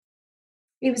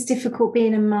it was difficult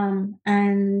being a mum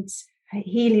and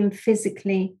healing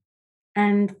physically,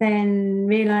 and then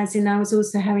realizing I was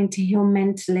also having to heal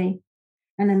mentally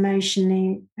and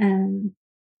emotionally.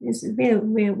 It's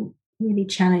really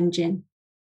challenging.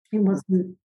 It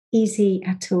wasn't easy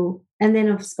at all. And then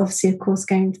obviously, of course,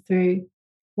 going through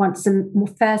once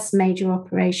the first major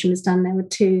operation was done, there were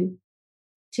two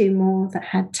more that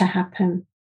had to happen.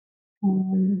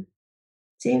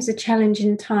 So it was a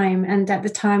challenging time, and at the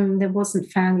time there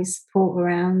wasn't family support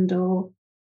around or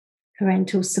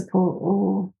parental support,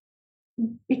 or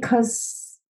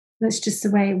because that's just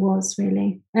the way it was,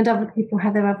 really. And other people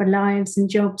had their other lives and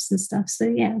jobs and stuff. So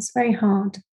yeah, it's very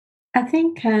hard. I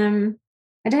think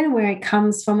I don't know where it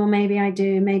comes from, or maybe I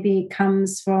do. Maybe it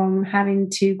comes from having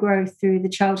to grow through the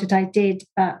childhood I did,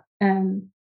 but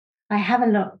I have a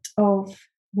lot of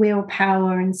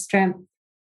willpower and strength.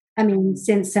 I mean,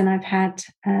 since then I've had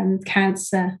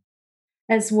cancer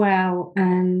as well,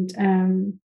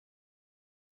 and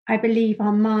I believe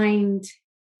our mind.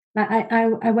 Like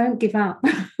I won't give up.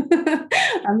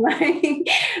 I'm like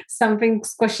something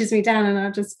squashes me down, and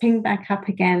I'll just ping back up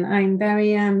again. I'm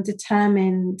very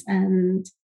determined, and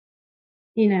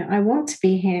I want to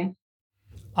be here.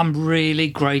 I'm really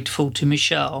grateful to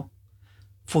Michelle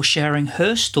for sharing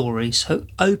her story so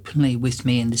openly with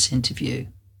me in this interview.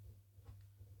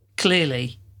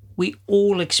 Clearly, we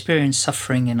all experience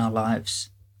suffering in our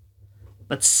lives,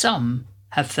 but some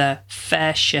have their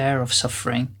fair share of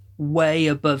suffering, way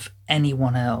above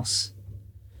anyone else.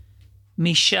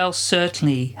 Michelle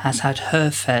certainly has had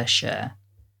her fair share,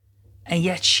 and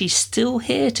yet she's still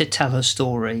here to tell her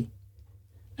story.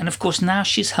 And of course, now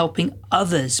she's helping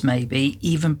others maybe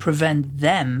even prevent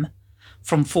them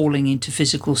from falling into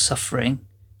physical suffering,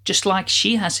 just like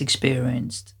she has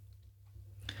experienced.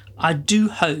 I do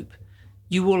hope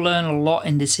you will learn a lot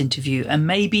in this interview, and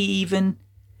maybe even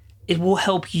it will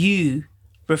help you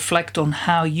reflect on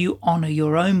how you honour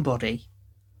your own body,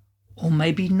 or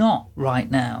maybe not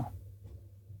right now.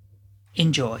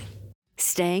 Enjoy.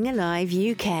 Staying Alive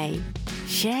UK.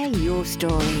 Share your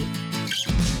story.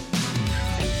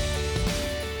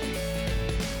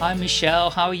 Hi Michelle,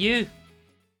 how are you?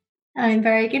 I'm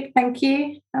very good, thank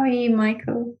you. How are you,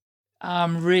 Michael?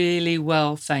 I'm really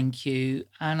well, thank you.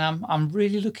 And I'm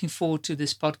really looking forward to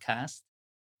this podcast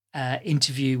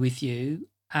interview with you.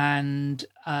 And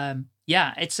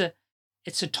it's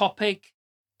a topic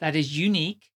that is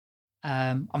unique.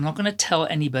 I'm not going to tell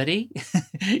anybody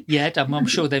yet. I'm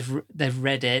sure they've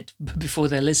read it before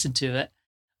they listen to it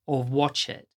or watch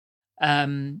it.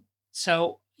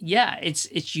 So yeah,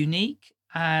 it's unique,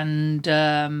 and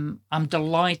I'm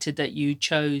delighted that you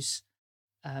chose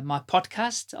my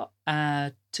podcast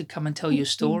to come and tell your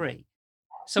story.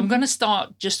 So I'm going to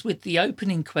start just with the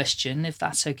opening question, if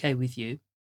that's okay with you.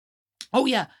 Oh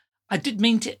yeah, I did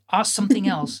mean to ask something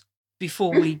else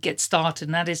before we get started,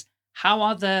 and that is, how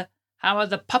are the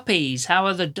puppies? How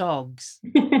are the dogs?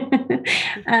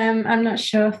 I'm not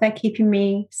sure if they're keeping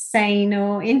me sane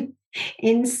or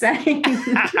insane.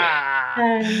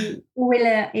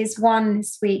 Willa is 1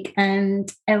 this week,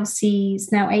 and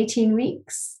Elsie's now 18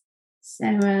 weeks.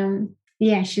 So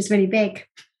yeah, she's really big.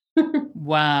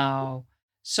 Wow.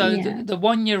 So Yeah. the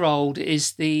 1-year-old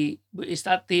is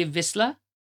that the Vizsla?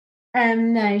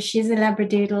 No, she's a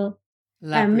Labradoodle.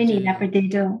 Mini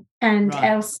Labradoodle, and Right.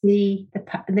 Elsie,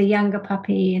 the younger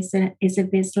puppy, is a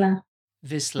Vizsla.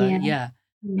 Vizsla, yeah.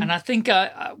 And I think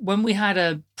when we had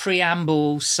a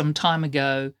preamble some time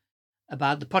ago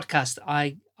about the podcast,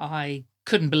 I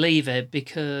couldn't believe it,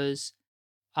 because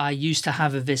I used to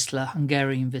have a Vizsla,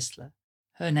 Hungarian Vizsla.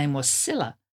 Her name was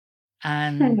Silla,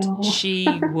 and she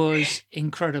was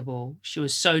incredible. She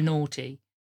was so naughty,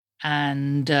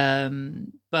 and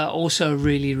but also a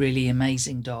really, really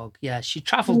amazing dog. Yeah, she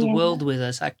traveled the world with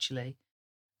us, actually.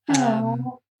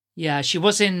 Yeah, she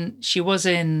was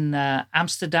in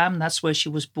Amsterdam. That's where she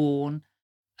was born.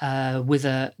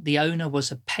 The owner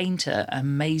was a painter,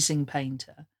 amazing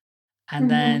painter,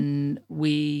 and then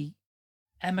we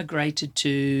emigrated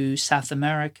to South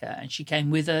America, and she came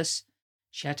with us.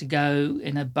 She had to go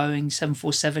in a Boeing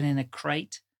 747 in a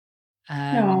crate,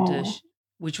 and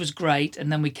which was great.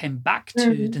 And then we came back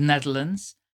to the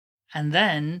Netherlands, and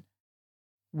then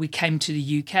we came to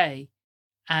the UK.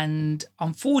 And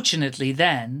unfortunately,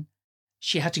 then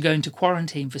she had to go into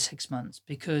quarantine for 6 months,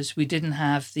 because we didn't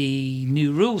have the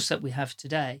new rules that we have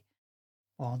today.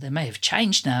 Well, they may have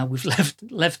changed now. We've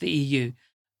left the EU,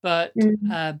 but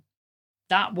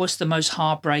that was the most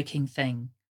heartbreaking thing.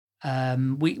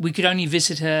 We could only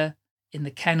visit her in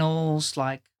the kennels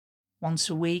like once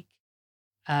a week,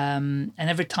 and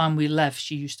every time we left,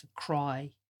 she used to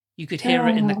cry. You could hear her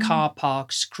in the car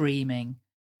park screaming.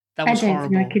 That I was don't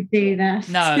think I horrible. could do that.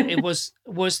 No, it was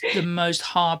the most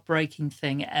heartbreaking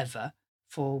thing ever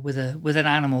with an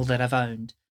animal that I've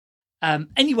owned.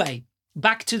 Anyway,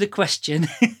 back to the question.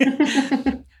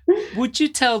 Would you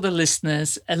tell the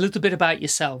listeners a little bit about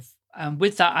yourself?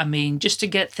 With that, I mean, just to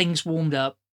get things warmed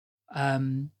up.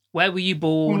 Where were you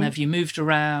born? Have you moved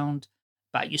around?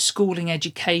 About your schooling,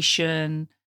 education?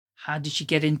 How did you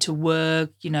get into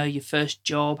work? Your first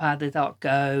job, how did that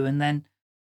go? And then,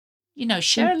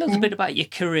 share a little bit about your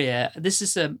career. This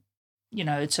is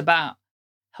it's about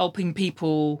helping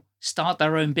people start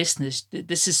their own business.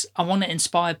 I want to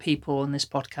inspire people on this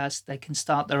podcast. They can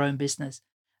start their own business,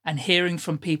 and hearing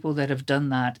from people that have done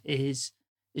that is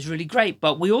really great.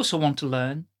 But we also want to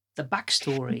learn the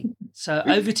backstory. So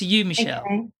over to you, Michelle.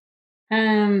 Okay.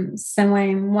 So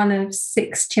I'm one of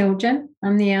 6 children.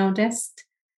 I'm the eldest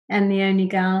and the only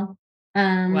girl.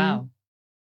 Wow.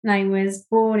 And I was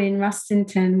born in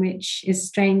Rustington, which is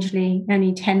strangely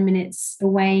only 10 minutes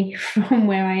away from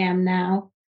where I am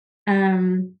now.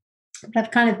 But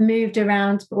I've kind of moved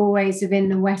around, but always within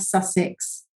the West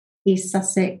Sussex, East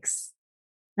Sussex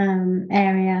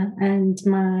area. And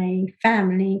my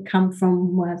family come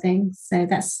from Worthing, so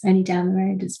that's only down the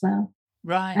road as well.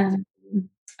 Right.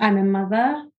 I'm a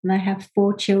mother and I have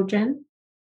 4 children,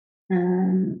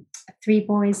 3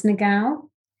 boys and a girl.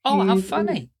 Oh, how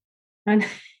funny.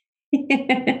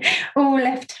 All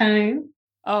left home.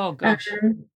 Oh, gosh.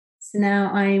 So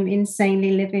now I'm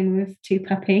insanely living with 2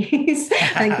 puppies.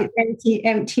 I think it's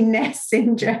empty nest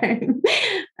syndrome.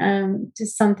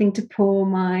 Just something to pour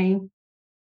my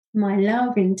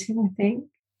love into, I think.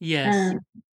 Yes.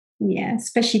 Yeah,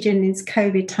 especially during these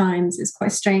COVID times. It's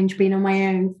quite strange being on my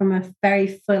own from a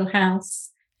very full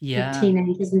house with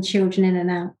teenagers and children in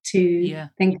and out to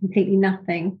then completely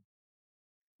nothing.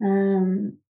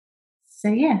 So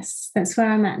yes, that's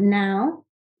where I'm at now.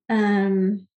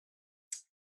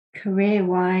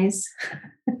 Career-wise,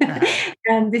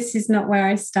 this is not where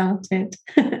I started.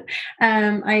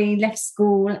 I left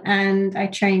school and I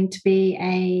trained to be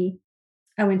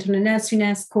I went on a nursery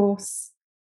nurse course.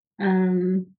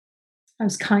 I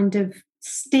was kind of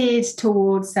steered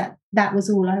towards that. That was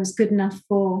all I was good enough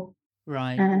for.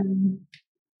 Right.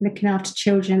 Looking after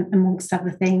children, amongst other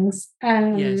things.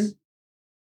 Yes.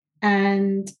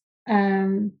 And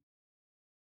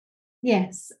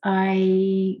yes,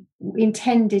 I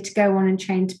intended to go on and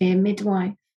train to be a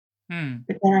midwife.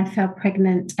 But then I fell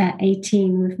pregnant at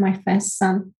 18 with my first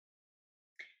son.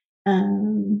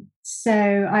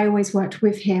 So I always worked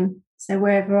with him. So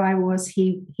wherever I was,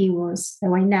 he was.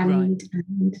 So I nannied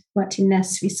and worked in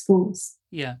nursery schools.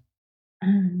 Yeah.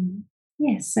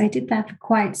 Yes, I did that for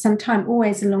quite some time,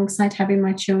 always alongside having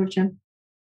my children.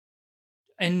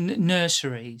 In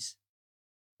nurseries?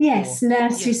 Yes,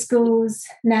 nursery schools,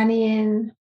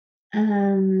 nannying,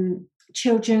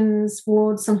 children's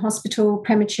wards and hospital,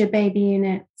 premature baby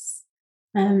units.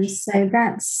 So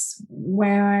that's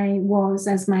where I was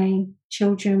as my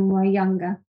children were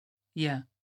younger. Yeah.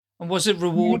 And was it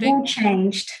rewarding? It all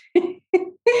changed.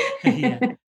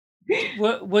 Yeah.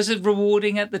 Was it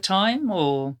rewarding at the time,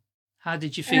 or how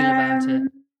did you feel about it?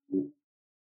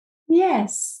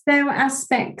 Yes, there were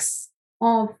aspects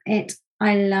of it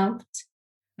I loved.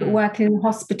 But working in the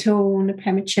hospital in the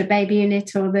premature baby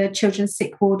unit or the children's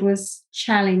sick ward was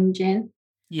challenging.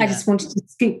 I just wanted to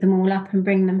scoop them all up and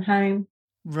bring them home.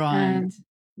 Right.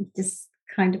 Just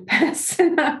kind of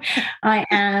person I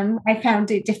am. I found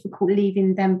it difficult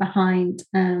leaving them behind,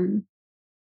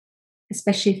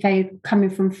 especially if they're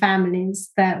coming from families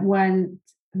that weren't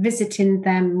visiting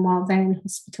them while they're in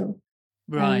hospital.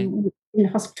 Right. In the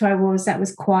hospital that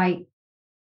was quite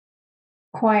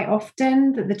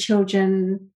often that the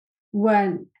children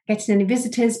weren't getting any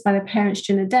visitors by the parents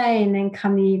during the day, and then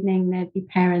come the evening there'd be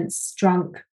parents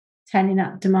drunk turning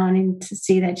up demanding to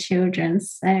see their children.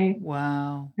 So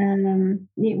wow.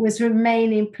 It was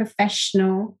remaining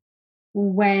professional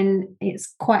when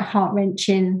it's quite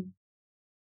heart-wrenching,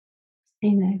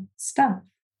 stuff.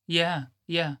 Yeah,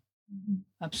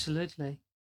 absolutely.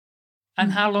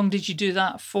 And how long did you do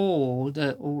that for,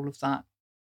 all of that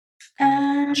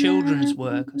children's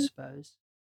work, I suppose?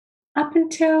 Up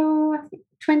until, I think,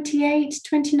 28,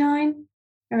 29,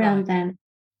 around then.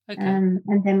 Okay.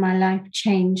 And then my life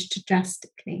changed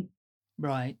drastically.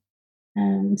 Right.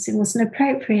 So it wasn't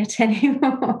appropriate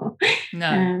anymore.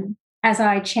 No. As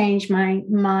I changed my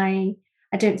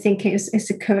I don't think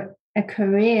it's a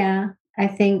career. I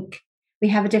think we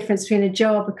have a difference between a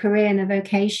job, a career, and a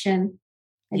vocation.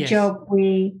 A job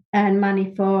we earn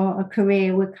money for, a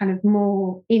career we're kind of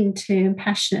more into and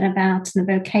passionate about, and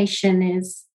a vocation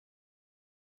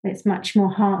it's much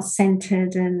more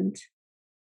heart-centered and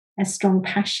a strong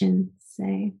passion.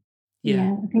 So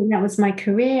Yeah. I think that was my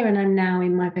career, and I'm now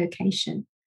in my vocation.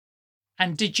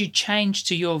 And did you change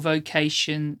to your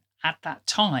vocation at that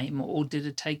time, or did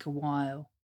it take a while?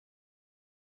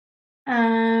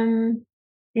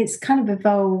 It's kind of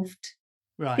evolved.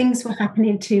 Right. Things were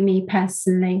happening to me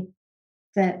personally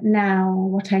that now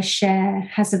what I share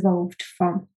has evolved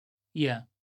from. Yeah.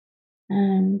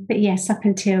 But yes, up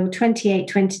until 28,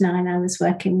 29, I was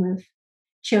working with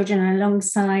children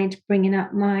alongside bringing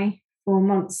up my 4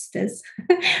 monsters.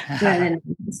 They're not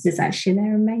monsters, actually.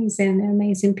 They're amazing. They're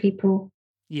amazing people.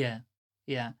 Yeah.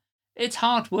 Yeah. It's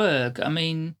hard work. I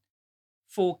mean,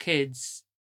 4 kids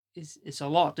is a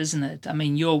lot, isn't it? I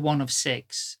mean, you're one of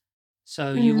 6,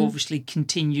 so you've Mm, obviously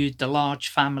continued the large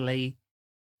family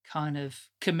kind of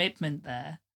commitment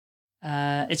there.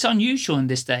 It's unusual in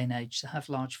this day and age to have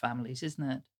large families, isn't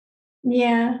it?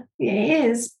 yeah, it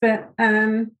is. But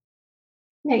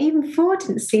even 4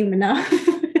 didn't seem enough.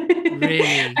 I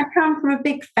Really? come from a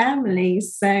big family.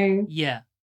 So, Yeah.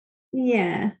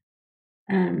 yeah.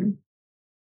 Um,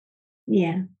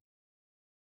 yeah.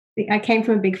 I came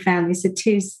from a big family, so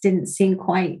 2 didn't seem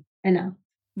quite enough.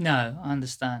 No, I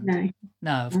understand. No.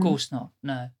 No, of Mm. course not.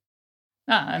 No.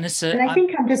 No, and it's And I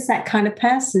think I'm just that kind of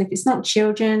person. If it's not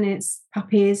children, it's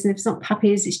puppies, and if it's not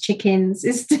puppies, it's chickens.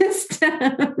 It's just,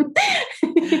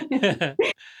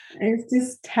 it's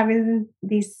just having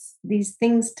these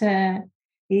things to,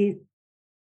 be-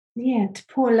 to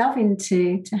pour love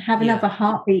into, to have yeah, another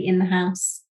heartbeat in the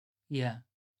house. yeah,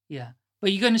 yeah.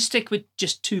 But you're going to stick with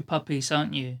just 2 puppies,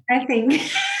 aren't you? I think,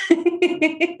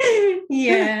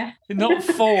 yeah. Not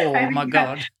 4, I my think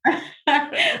God.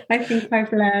 I think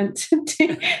I've learned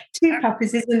two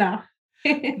puppies is enough.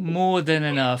 More than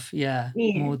enough. Yeah,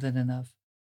 Yeah. more than enough.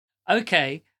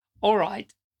 Okay. All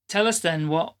right. Tell us then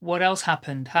what else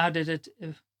happened? How did it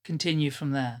continue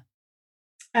from there?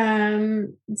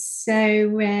 So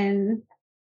when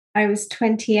I was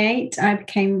 28, I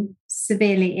became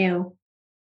severely ill,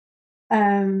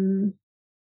 um,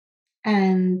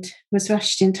 and was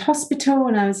rushed into hospital,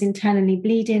 and I was internally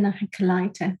bleeding. I had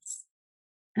colitis,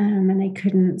 and they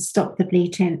couldn't stop the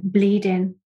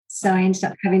bleeding. So I Oh, ended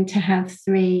up having to have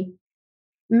 3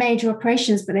 major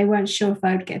operations, but they weren't sure if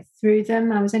I would get through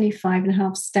them. I was only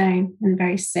 5.5 stone and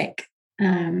very sick. oh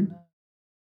Um, no.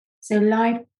 so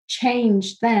life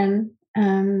changed then,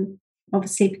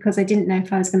 obviously, because I didn't know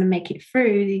if I was going to make it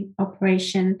through the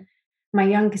operation. My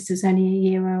youngest was only a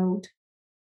year old,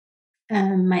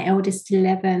 my eldest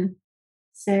 11.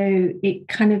 So it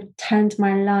kind of turned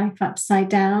my life upside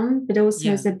down, but also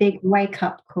Yeah, as a big wake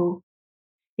up call,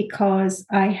 because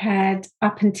I had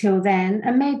up until then,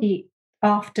 and maybe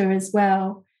after as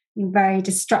well, been very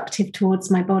destructive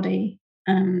towards my body,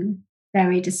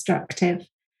 very destructive.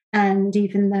 And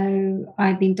even though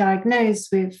I'd been diagnosed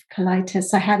with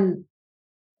colitis, I hadn't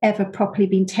ever properly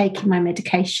been taking my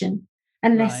medication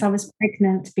unless right. I was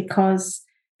pregnant, because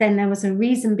then there was a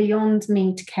reason beyond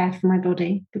me to care for my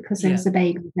body because there Yeah, was a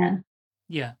baby there.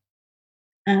 yeah,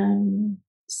 Um,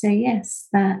 so yes,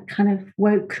 that kind of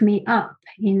woke me up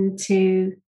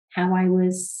into how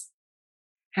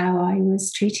how I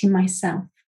was treating myself.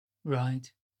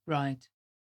 right, right.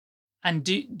 And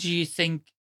do you think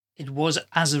it was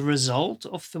as a result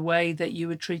of the way that you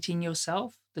were treating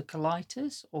yourself, the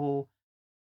colitis, or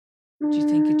do you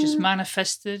think it just Mm,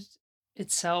 manifested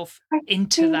itself I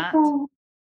into think, that?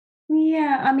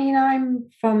 yeah. I mean, I'm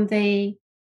from the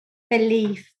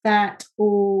belief that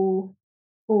all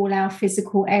our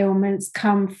physical ailments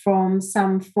come from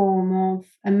some form of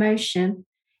emotion.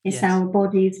 It's Yes. our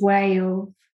body's way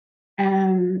of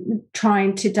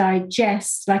trying to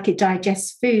digest, like it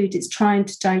digests food. It's trying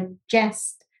to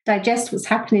digest what's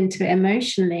happening to it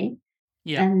emotionally.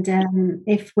 Yeah. And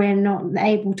if we're not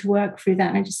able to work through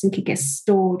that, I just think it gets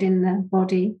stored in the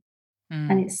body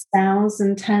and Mm, it spells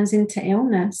and turns into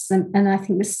illness. And I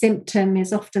think the symptom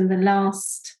is often the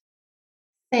last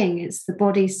thing. It's the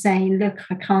body saying, "Look,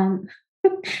 I can't,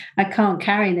 I can't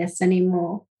carry this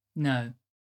anymore." no.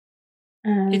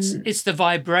 Um, It's the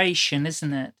vibration,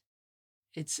 isn't it?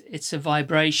 It's a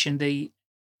vibration, the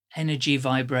energy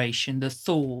vibration, the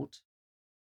thought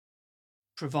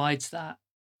provides that.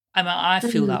 I mean, I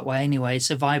feel mm, that way anyway. It's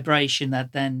a vibration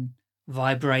that then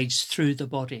vibrates through the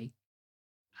body,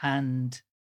 and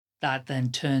that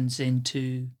then turns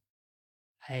into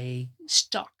a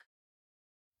stuck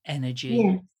energy.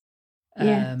 yes,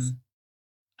 yes. Um,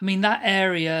 I mean, that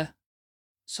area,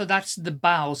 so that's the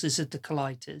bowels, is it the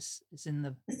colitis? Is in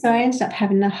the, So I ended up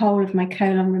having the whole of my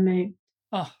colon removed.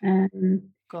 oh Um,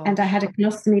 and I gosh. had a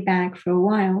colostomy bag for a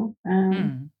while,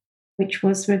 Mm, which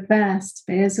was reversed,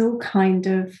 but it was all kind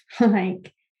of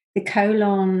like the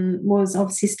colon was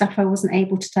obviously stuff I wasn't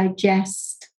able to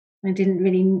digest. I didn't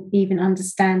really even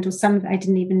understand, or some of it I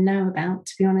didn't even know about,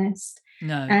 to be honest.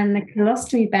 No. And the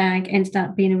colostomy bag ended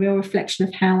up being a real reflection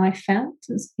of how I felt.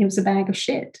 It was a bag of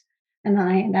shit.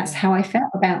 And that's how I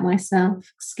felt about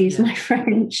myself. Excuse my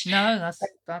French. No, that's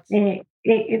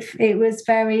it was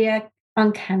very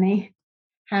uncanny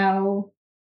how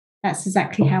that's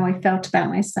exactly how I felt about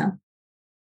myself.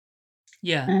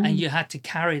 Yeah, and you had to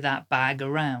carry that bag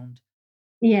around.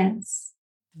 Yes.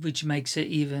 Which makes it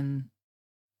even,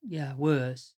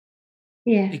 worse.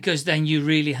 Yeah. Because then you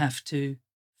really have to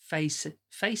face it.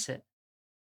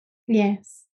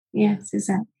 Yes. Yes,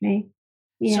 exactly.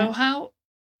 Yeah. So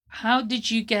how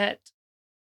did you get,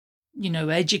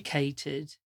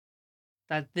 educated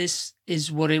that this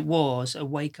is what it was, a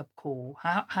wake-up call?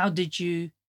 How did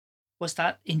you, was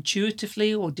that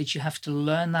intuitively, or did you have to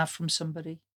learn that from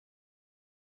somebody?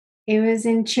 It was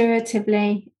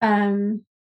intuitively.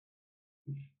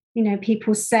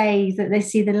 People say that they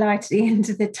see the light at the end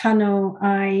of the tunnel.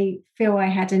 I feel I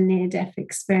had a near-death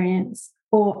experience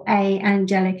or a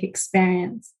angelic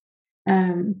experience.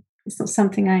 It's not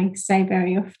something I say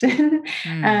very often,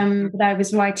 but I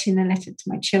was writing a letter to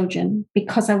my children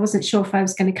because I wasn't sure if I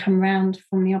was going to come round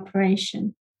from the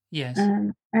operation. Yes.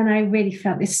 And I really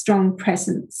felt this strong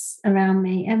presence around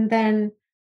me. And then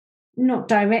not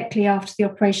directly after the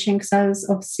operation, because I was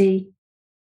obviously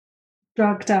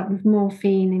drugged up with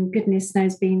morphine and goodness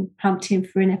knows being pumped in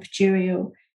for an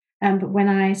epidural. But when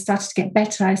I started to get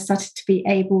better, I started to be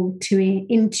able to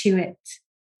intuit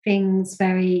things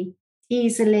very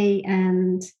easily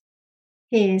and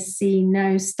hear, see,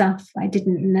 know stuff I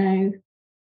didn't know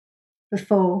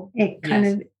before. It kind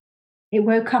of, it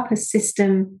woke up a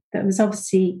system that was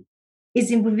obviously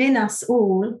is within us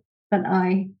all, but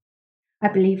I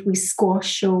believe we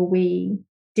squash or we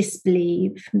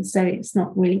disbelieve, and so it's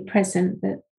not really present.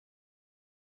 But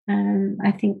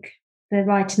I think the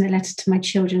writing the letter to my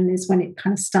children is when it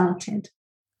kind of started.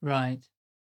 Right.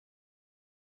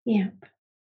 Yeah.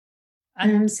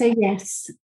 And so yes,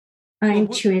 I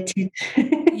intuited.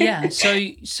 Yeah.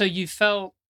 So you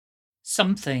felt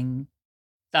something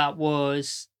that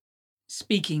was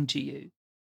speaking to you,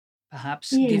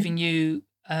 perhaps giving you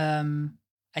a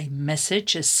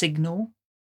message, a signal.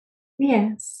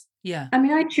 Yes. Yeah. I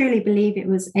mean, I truly believe it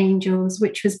was angels,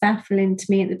 which was baffling to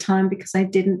me at the time because I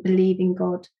didn't believe in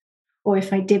God. Or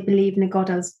if I did believe in a God,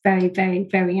 I was very, very,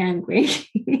 very angry.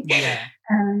 Yeah.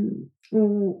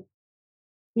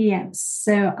 Yes.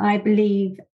 So I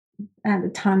believe at the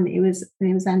time that it was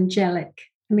angelic.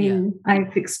 I mean,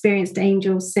 I've experienced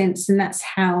angels since, and that's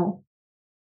how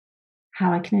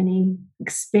I can only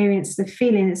experience the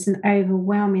feeling. It's an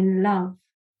overwhelming love.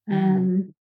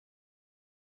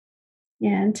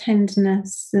 And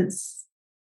tenderness that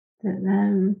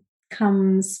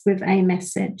comes with a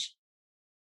message.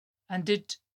 And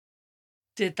did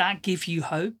that give you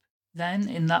hope then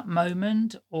in that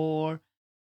moment, or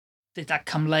did that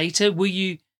come later? Were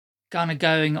you kind of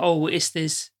going, oh, is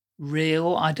this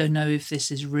real? I don't know if this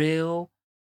is real.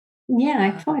 Yeah,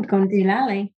 I thought I'd gone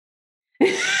doolally.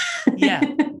 Yeah.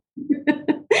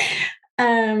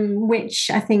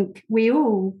 Which I think we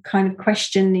all kind of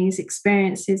question these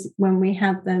experiences when we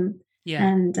have them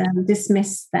and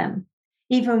dismiss them.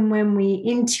 Even when we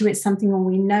intuit something or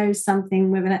we know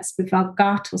something, whether that's with our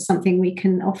gut or something, we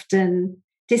can often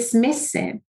dismiss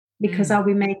it because are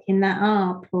we making that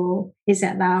up, or is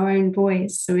it our own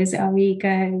voice, or is it our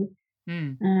ego?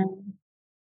 For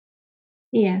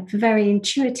very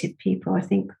intuitive people, I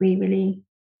think we really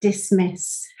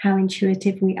dismiss how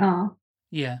intuitive we are.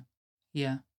 Yeah.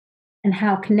 Yeah. And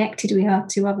how connected we are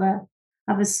to other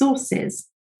sources.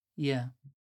 Yeah.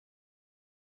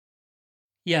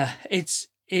 Yeah, it's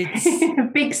a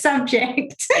big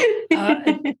subject.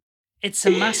 It's a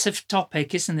massive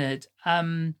topic, isn't it?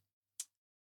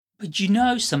 But you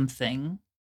know something?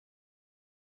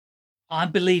 I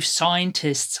believe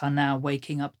scientists are now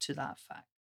waking up to that fact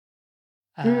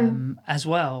as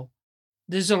well.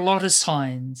 There's a lot of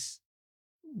science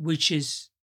which is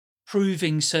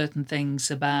proving certain things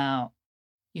about,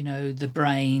 the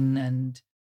brain and,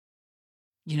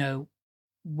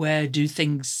 where do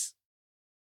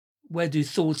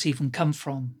thoughts even come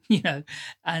from,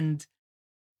 and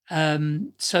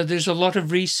so there's a lot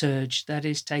of research that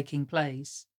is taking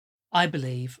place, I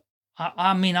believe.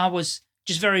 I mean, I was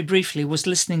just very briefly was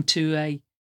listening to a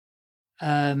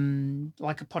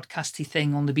like a podcasty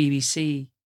thing on the BBC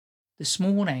this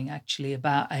morning, actually,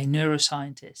 about a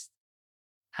neuroscientist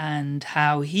and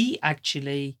how he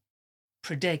actually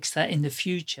predicts that in the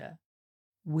future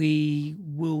we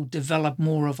will develop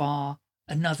more of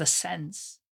another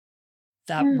sense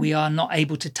that we are not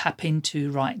able to tap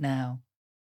into right now,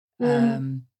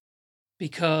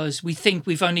 because we think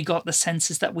we've only got the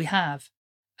senses that we have.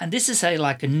 And this is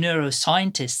like a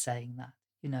neuroscientist saying that,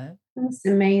 That's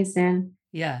amazing.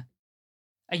 Yeah.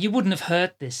 And you wouldn't have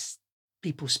heard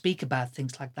people speak about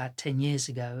things like that 10 years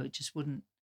ago. It just wouldn't,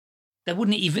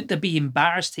 they'd be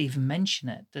embarrassed to even mention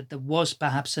it, that there was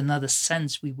perhaps another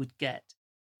sense we would get,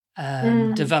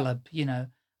 develop,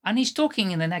 And he's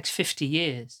talking in the next 50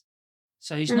 years.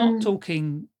 So he's not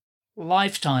talking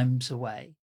lifetimes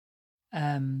away. He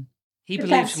But believes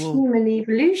that's human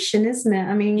evolution, isn't it?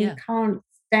 I mean, you can't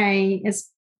stay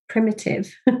as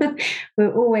primitive.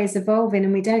 We're always evolving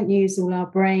and we don't use all our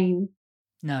brain.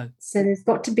 No. So there's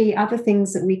got to be other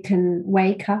things that we can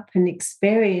wake up and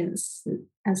experience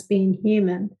as being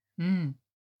human.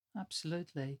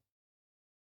 Absolutely.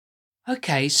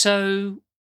 Okay, so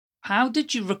how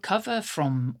did you recover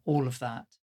from all of that?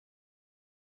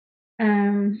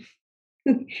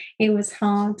 It was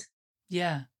hard.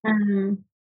 Yeah.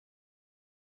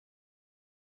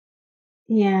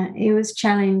 Yeah, it was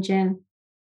challenging.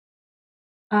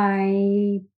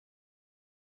 I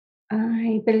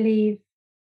believe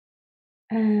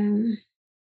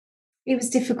it was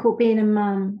difficult being a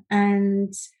mum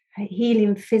and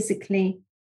healing physically,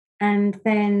 and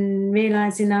then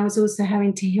realizing I was also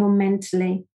having to heal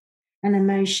mentally and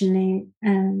emotionally.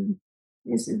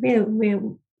 It's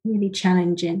really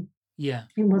challenging. Yeah.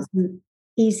 It wasn't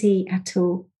easy at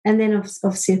all. And then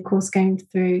obviously, of course, going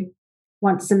through,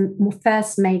 once the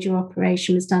first major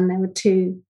operation was done, there were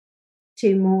two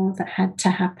more that had to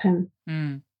happen.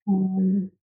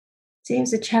 So it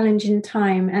was a challenging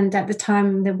time. And at the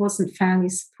time, there wasn't family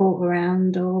support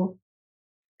around or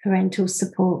parental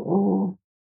support, or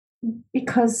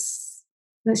because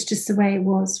that's just the way it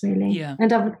was, really. Yeah.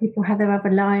 And other people had their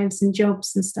other lives and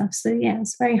jobs and stuff. So, yeah,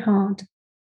 it's very hard.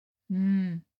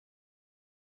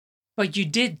 But you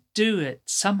did do it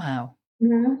somehow.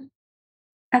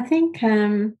 I think,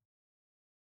 I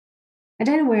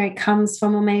don't know where it comes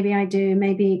from, or maybe I do.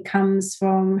 Maybe it comes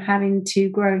from having to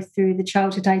grow through the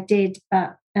childhood I did.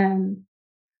 But I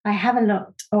have a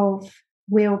lot of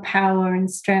willpower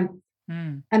and strength.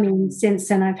 I mean, since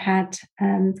then I've had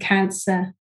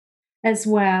cancer as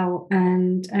well.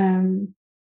 And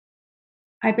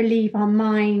I believe our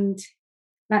mind,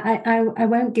 I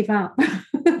won't give up.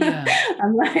 Yeah.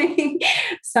 I'm like,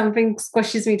 something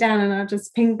squashes me down and I'll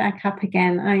just ping back up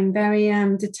again. I'm very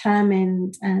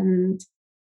determined, and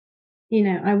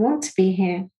I want to be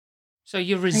here. So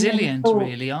you're resilient,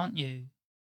 really, aren't you?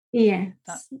 Yes.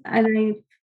 And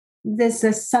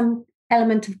there's some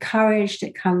element of courage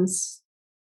that comes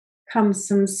from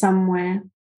somewhere.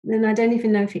 And I don't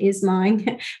even know if it is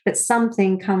mine, but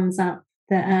something comes up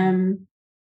that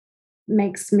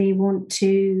makes me want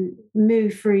to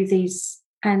move through these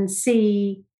and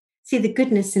see the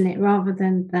goodness in it, rather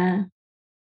than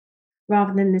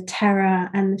the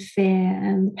terror and the fear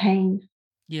and the pain.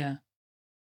 Yeah.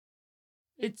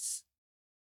 I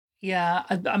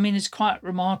mean, it's quite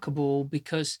remarkable,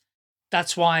 because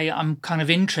that's why I'm kind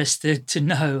of interested to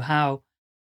know how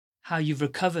you've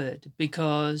recovered,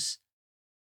 because,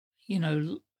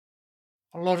 a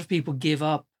lot of people give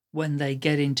up when they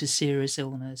get into serious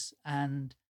illness,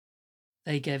 and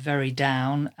they get very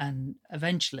down, and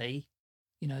eventually,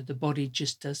 the body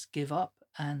just does give up,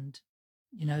 and,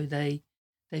 they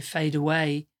fade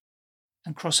away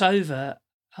and cross over,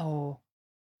 or,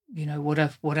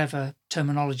 whatever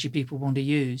terminology people want to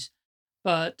use.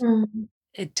 But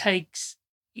it takes,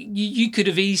 you could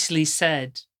have easily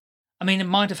said, I mean, it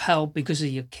might have helped because of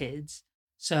your kids.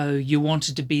 So you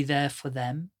wanted to be there for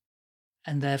them,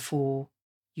 and therefore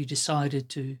you decided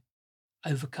to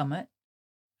overcome it.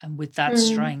 And with that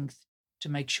strength, to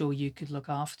make sure you could look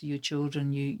after your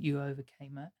children, you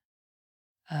overcame it.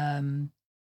 I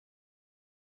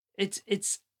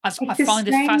find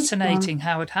it fascinating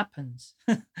how it happens.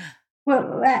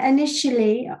 Well,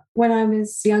 initially, when I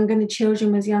was younger and the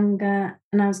children was younger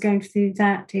and I was going through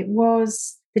that,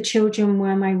 the children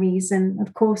were my reason.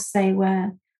 Of course they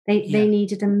were. They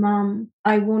needed a mum.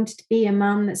 I wanted to be a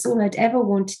mum. That's all I'd ever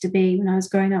wanted to be when I was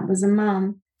growing up, was a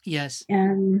mum. Yes.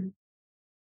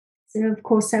 So of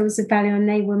course that was a value, and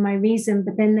they were my reason.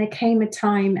 But then there came a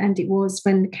time, and it was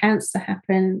when the cancer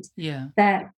happened,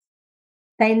 that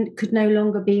they could no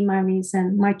longer be my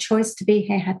reason. My choice to be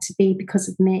here had to be because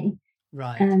of me.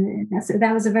 Right. And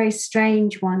that was a very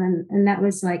strange one. And that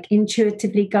was like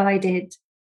intuitively guided,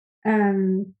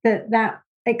 that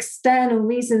external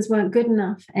reasons weren't good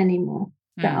enough anymore.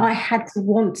 That I had to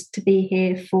want to be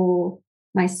here for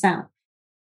myself,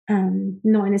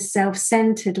 not in a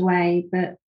self-centered way,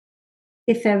 but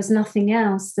if there was nothing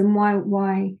else, then why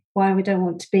would I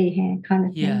want to be here, kind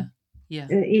of Yeah. thing. Yeah.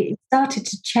 It started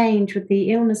to change with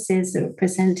the illnesses that were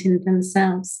presenting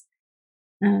themselves.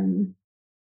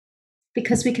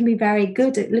 Because we can be very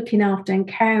good at looking after and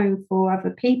caring for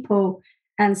other people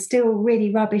and still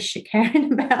really rubbish at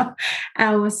caring about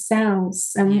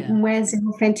ourselves. And where's the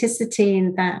authenticity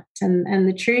in that and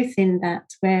the truth in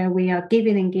that, where we are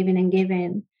giving and giving and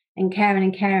giving and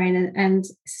caring and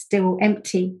still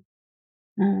empty?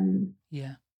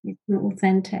 It's not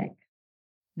authentic.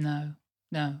 No,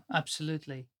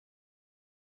 absolutely.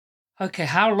 Okay,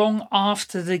 how long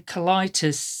after the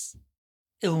colitis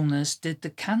illness did the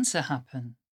cancer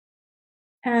happen?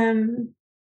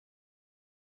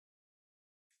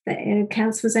 The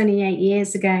cancer was only 8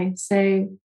 years ago,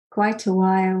 so quite a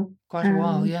while. Quite a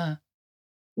while, yeah.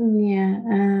 Yeah.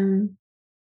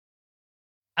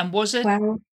 And was it?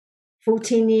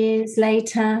 14 years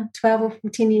later, 12 or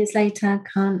 14 years later, I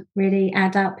can't really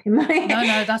add up in my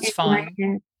No, that's fine.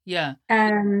 head. Yeah.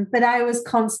 But I was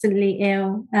constantly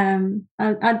ill.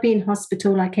 I'd be in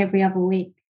hospital like every other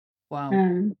week. Wow.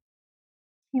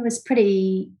 It was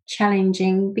pretty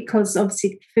challenging because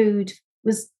obviously food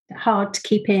was hard to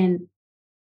keep in.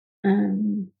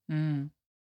 And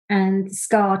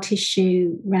scar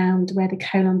tissue around where the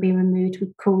colon be removed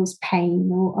would cause pain,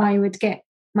 or I would get,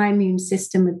 my immune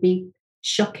system would be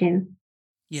shocking.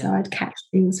 Yeah. So I'd catch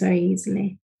things very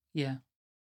easily. Yeah.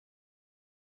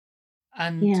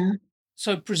 And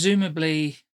so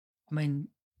presumably, I mean,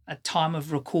 at time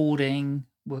of recording,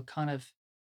 we're kind of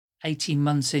 18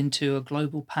 months into a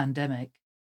global pandemic,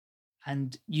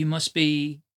 and you must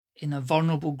be in a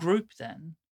vulnerable group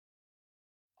then,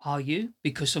 are you,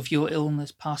 because of your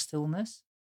illness, past illness?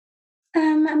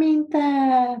 I mean,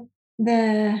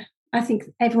 I think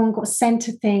everyone got sent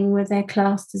a thing where they're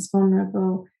classed as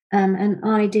vulnerable, and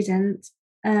I didn't.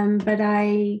 But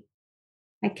I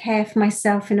care for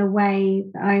myself in a way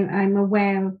that I'm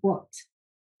aware of what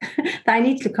that I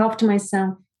need to look after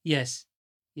myself. Yes.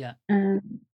 Yeah. I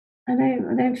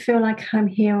don't feel like I'm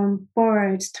here on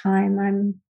borrowed time.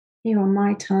 I'm here on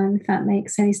my time, if that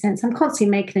makes any sense. I'm constantly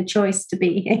making a choice to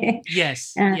be here.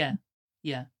 Yes. Yeah.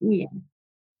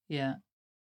 Yeah.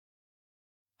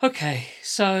 Okay,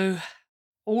 so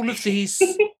all of these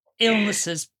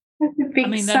illnesses, That's a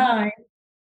big sigh.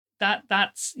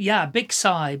 That's a big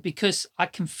sigh, because I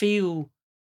can feel,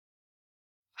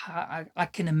 I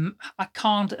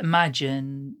can't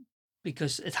imagine,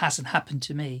 because it hasn't happened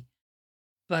to me,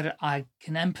 but I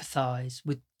can empathize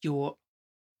with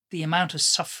the amount of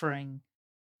suffering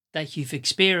that you've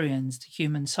experienced,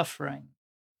 human suffering,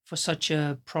 for such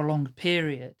a prolonged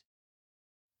period.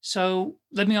 So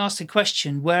let me ask the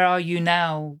question, where are you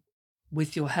now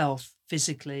with your health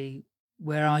physically?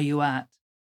 Where are you at?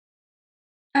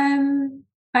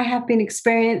 I have been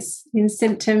experiencing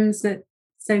symptoms that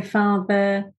so far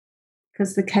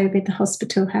because the COVID, the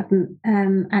hospital haven't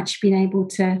actually been able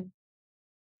to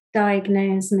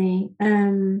diagnose me.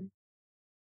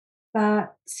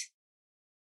 But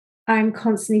I'm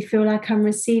constantly feel like I'm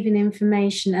receiving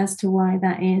information as to why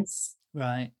that is.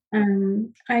 Right. I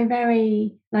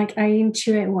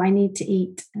intuit what I need to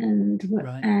eat and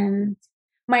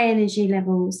my energy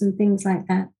levels and things like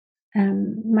that.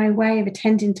 My way of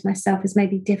attending to myself is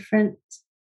maybe different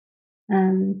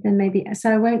than maybe,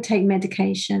 so I won't take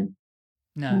medication.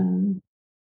 No.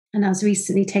 And I was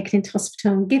recently taken into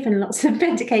hospital and given lots of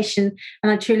medication,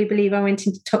 and I truly believe I went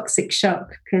into toxic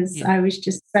shock because I was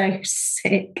just so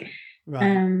sick.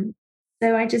 Right.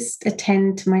 So I just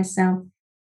attend to myself.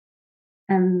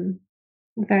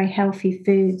 Very healthy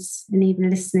foods, and even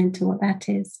listening to what that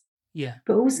is. Yeah.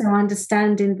 But also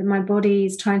understanding that my body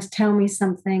is trying to tell me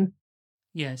something.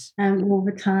 Yes. All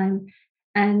the time.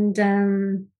 And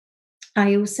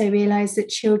I also realize that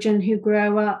children who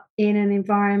grow up in an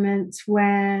environment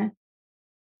where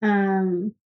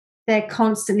they're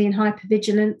constantly in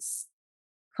hypervigilance,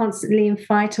 constantly in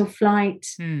fight or flight,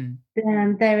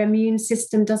 their immune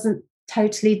system doesn't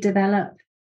totally develop.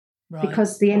 Right.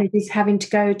 Because the energy is having to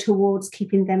go towards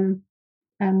keeping them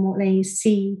what they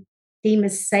deem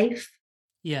as safe.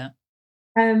 Yeah.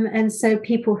 And so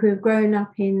people who have grown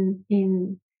up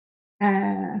in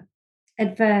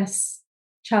adverse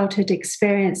childhood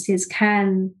experiences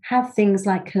can have things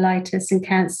like colitis and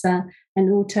cancer and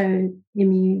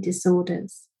autoimmune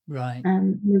disorders. Right.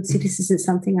 So this isn't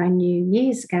something I knew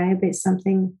years ago, but it's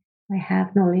something I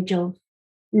have knowledge of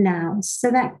now. So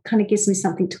that kind of gives me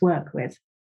something to work with.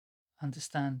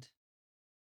 Understand.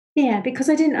 Yeah, because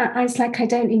I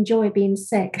don't enjoy being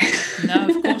sick. No,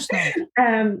 of course not.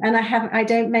 And I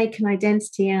don't make an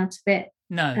identity out of it.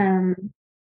 No.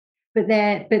 but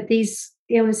these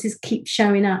illnesses keep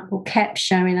showing up or kept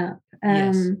showing up.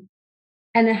 Yes.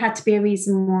 And there had to be a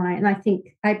reason why. And I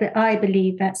think, I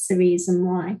believe that's the reason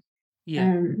why.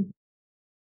 Yeah.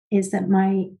 Is that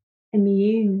my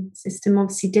immune system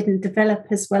obviously didn't develop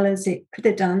as well as it could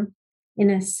have done in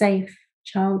a safe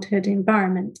childhood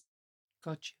environment.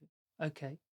 Got you.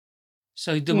 Okay.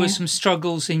 So there were some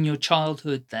struggles in your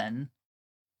childhood then,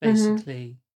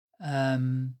 basically.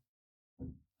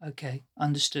 Okay,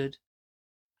 understood.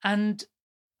 And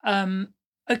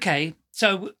okay,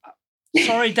 so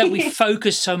sorry that we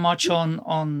focus so much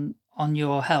on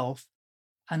your health,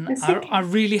 and Okay. I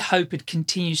really hope it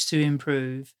continues to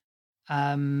improve.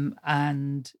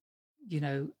 And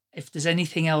if there's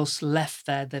anything else left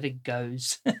there, that it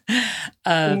goes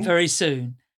very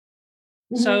soon.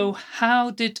 So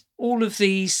how did all of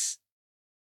these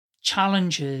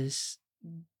challenges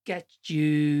get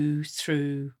you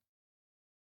through,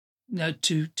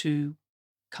 to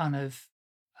kind of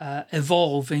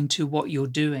evolve into what you're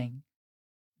doing?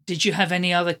 Did you have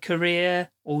any other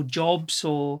career or jobs,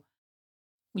 or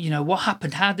what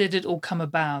happened? How did it all come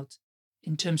about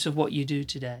in terms of what you do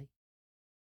today?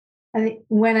 I think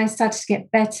when I started to get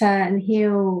better and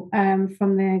heal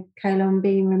from the colon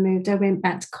being removed, I went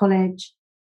back to college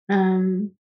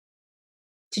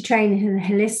to train in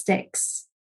holistics.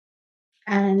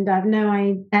 And at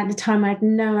the time, I had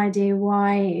no idea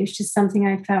why. It was just something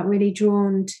I felt really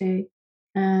drawn to.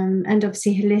 And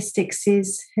obviously, holistics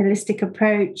is holistic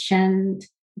approach and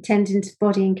attending to the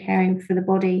body and caring for the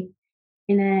body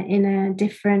in a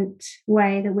different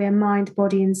way, that we're mind,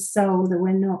 body, and soul, that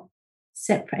we're not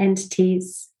separate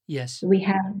entities. Yes. We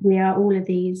are all of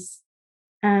these.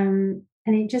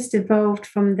 And it just evolved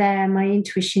from there. My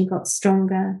intuition got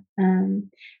stronger. And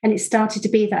it started to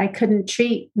be that I couldn't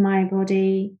treat my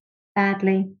body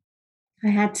badly. I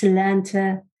had to learn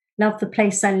to love the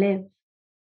place I live.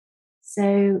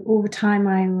 So all the time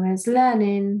I was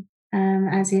learning,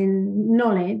 as in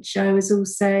knowledge, I was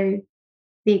also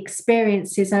the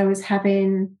experiences I was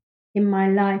having in my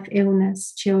life,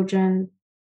 illness, children,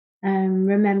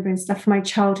 remembering stuff from my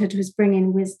childhood was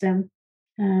bringing wisdom.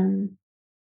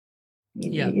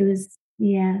 It was,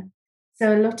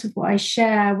 So a lot of what I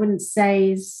share, I wouldn't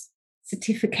say is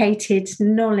certificated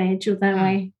knowledge, although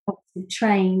I obviously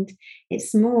trained.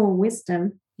 It's more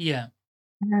wisdom. Yeah.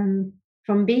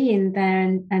 From being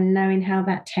there and knowing how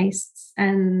that tastes,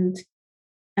 and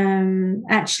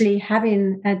actually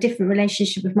having a different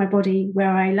relationship with my body, where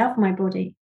I love my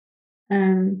body.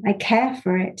 I care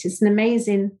for it. It's an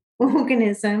amazing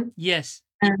organism. Yes.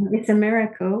 It's a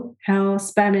miracle how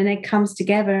sperm and egg comes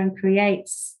together and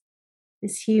creates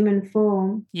this human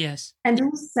form. Yes. And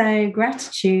also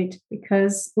gratitude,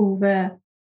 because all the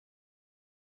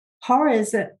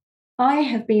horrors that I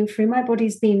have been through, my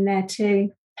body's been there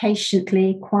too,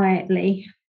 patiently, quietly.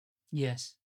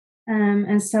 Yes.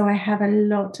 And so I have a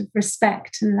lot of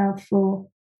respect and love for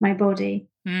my body.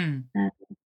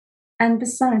 And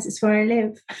besides, it's where I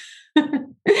live.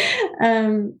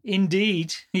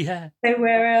 Indeed. Yeah. So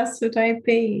where else would I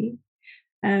be?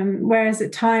 Whereas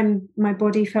at times my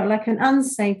body felt like an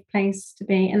unsafe place to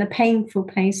be and a painful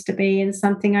place to be, and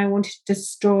something I wanted to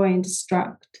destroy and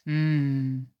destruct.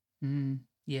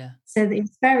 Yeah. So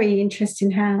it's very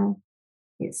interesting how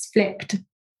it's flipped.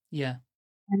 Yeah.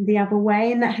 And the other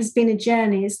way. And that has been a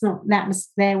journey. It's not that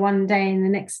was there one day and the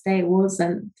next day it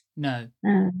wasn't. No.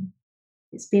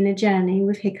 It's been a journey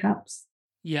with hiccups.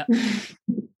 Yeah.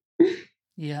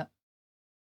 Yeah.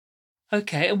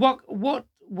 Okay. What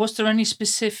was there any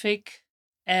specific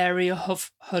area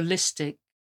of holistic,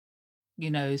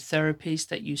 therapies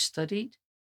that you studied?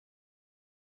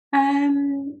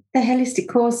 The holistic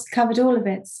course covered all of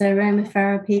it. So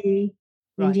aromatherapy,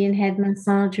 Indian head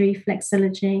massage,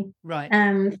 reflexology. Right.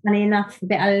 Funny enough, the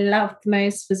bit I loved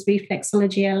most was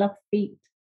reflexology. I love feet.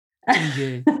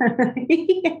 Do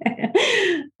you?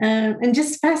 And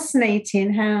just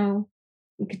fascinating how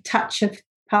you could touch a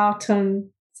part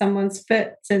on someone's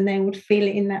foot and they would feel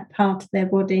it in that part of their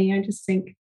body. I just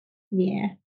think,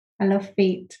 I love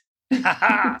feet.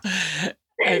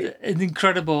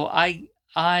 Incredible. I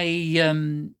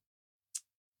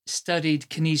studied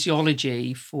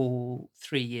kinesiology for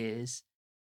 3 years,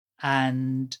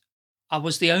 and I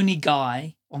was the only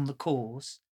guy on the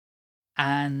course,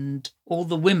 and all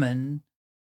the women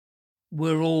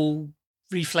were all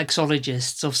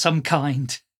reflexologists of some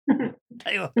kind.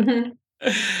 They were,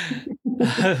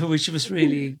 which was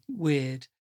really weird,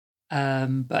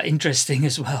 but interesting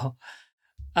as well.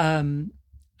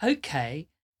 Okay.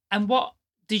 And what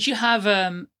did you have,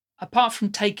 apart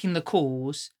from taking the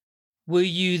course, were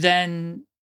you then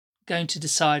going to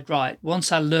decide, right,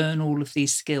 once I learn all of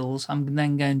these skills, I'm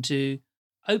then going to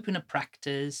open a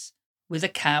practice with a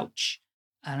couch,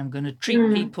 and I'm going to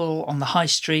treat people on the high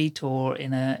street or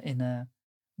in a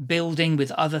building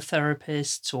with other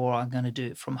therapists, or I'm going to do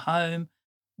it from home.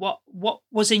 What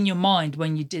was in your mind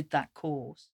when you did that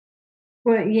course?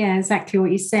 Well, yeah, exactly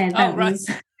what you said. Oh, right.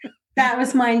 That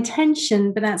was my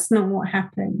intention, but that's not what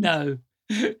happened. No.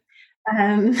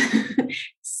 Um,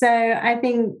 so I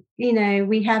think,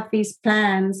 we have these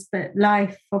plans, but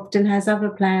life often has other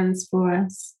plans for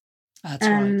us. That's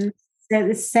right. So at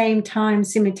the same time,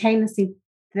 simultaneously,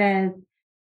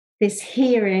 this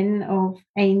hearing of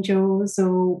angels,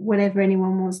 or whatever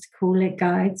anyone wants to call it,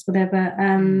 guides, whatever,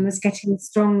 was getting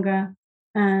stronger.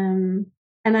 And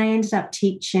I ended up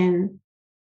teaching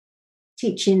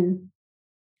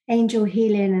angel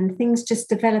healing, and things just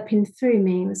developing through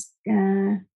me. It was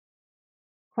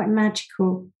quite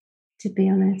magical, to be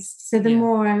honest. So the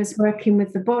more I was working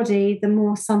with the body, the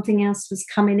more something else was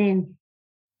coming in.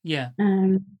 Yeah.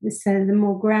 So the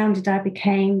more grounded I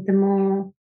became, the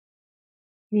more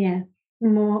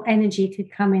energy could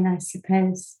come in, I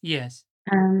suppose. Yes.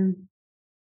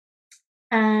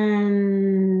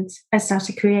 And I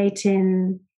started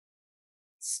creating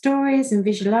stories and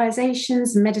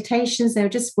visualizations and meditations. They were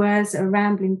just words that were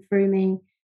rambling through me.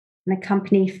 And the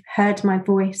company heard my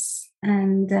voice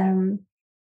and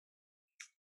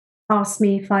asked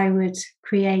me if I would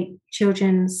create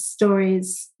children's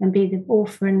stories and be the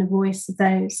author and the voice of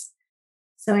those.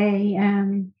 So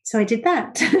I did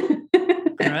that.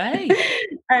 Great.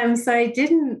 So I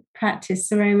didn't practice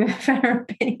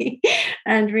aromatherapy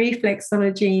and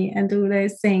reflexology and all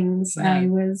those things. No. I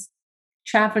was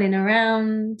traveling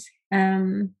around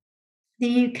the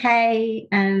UK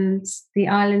and the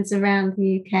islands around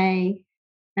the UK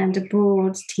and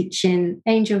abroad, teaching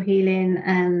angel healing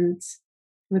and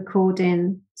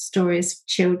recording stories for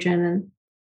children, and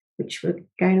which were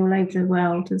going all over the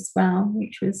world as well,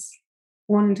 which was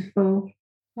wonderful.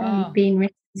 Being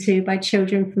written to by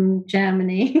children from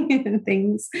Germany and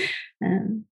things.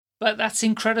 But that's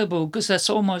incredible, because that's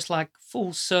almost like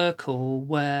full circle,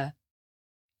 where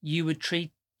you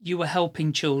were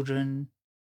helping children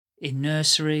in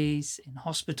nurseries, in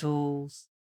hospitals,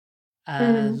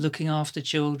 looking after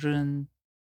children,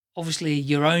 obviously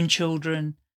your own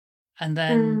children, and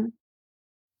then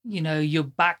you're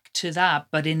back to that,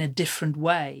 but in a different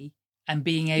way, and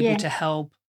being able to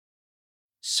help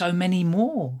so many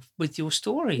more with your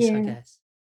stories, I guess.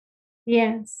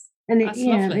 Yes. And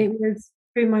lovely. it was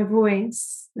through my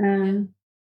voice. So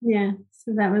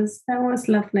that was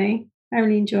lovely. I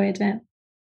really enjoyed it.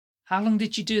 How long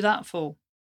did you do that for?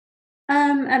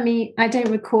 I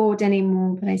don't record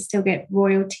anymore, but I still get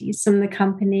royalties from the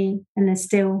company, and they're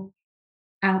still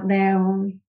out there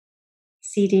on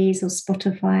CDs or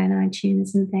Spotify and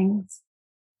iTunes and things.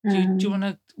 Do you want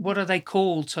to? What are they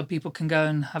called, so people can go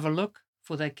and have a look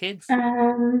for their kids? I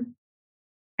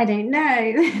don't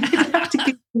know. They'd have to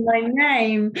give me my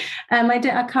name. I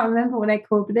can't remember what they're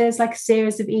called, but there's like a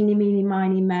series of Eeny, Meeny,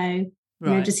 Miny, Mo.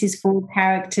 Right. Just his 4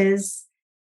 characters.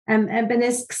 But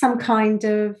there's some kind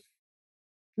of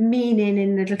meaning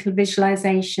in the little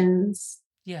visualizations.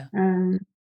 Yeah.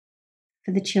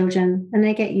 For the children, and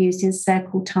they get used in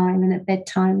circle time and at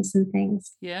bedtimes and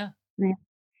things. Yeah.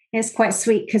 It's quite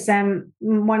sweet, because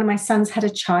one of my sons had a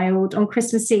child on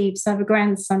Christmas Eve, so I have a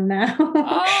grandson now.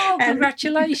 Oh,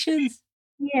 congratulations.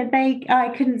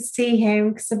 I couldn't see him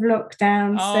because of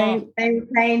lockdown, so they were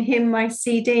playing him my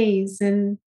CDs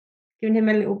and giving him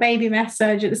a little baby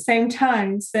massage at the same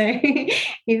time. So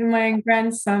even my own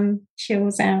grandson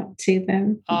chills out to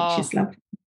them, which is lovely.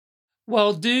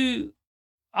 Well,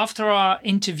 after our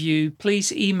interview,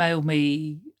 please email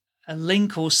me a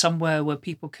link or somewhere where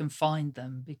people can find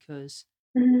them, because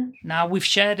now we've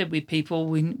shared it with people,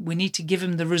 we need to give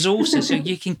them the resources so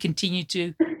you can continue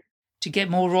to get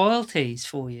more royalties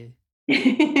for you.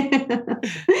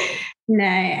 No,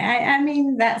 I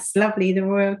mean, that's lovely, the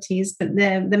royalties, but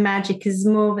the magic is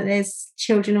more that there's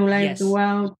children all over the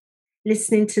world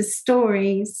listening to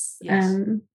stories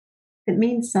that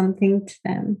mean something to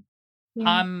them.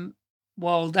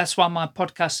 Well, that's why my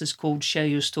podcast is called Share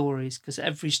Your Stories, because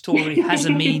every story has a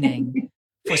meaning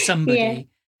for somebody.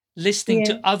 Listening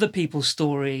to other people's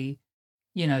story,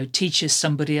 teaches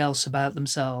somebody else about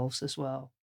themselves as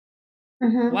well.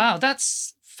 Wow,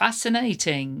 that's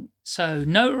fascinating. So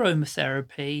no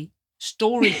aromatherapy,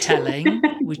 storytelling,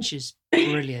 which is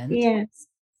brilliant. Yes,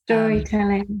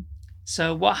 storytelling.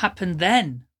 So what happened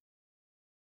then?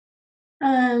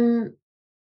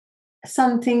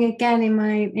 Something again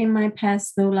in my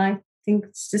personal life, I think,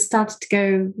 just started to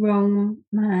go wrong.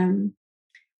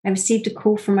 I received a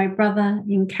call from my brother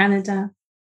in Canada,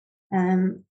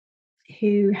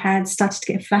 who had started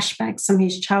to get flashbacks from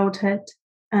his childhood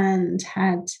and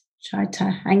had tried to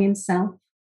hang himself.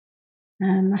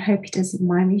 I hope he doesn't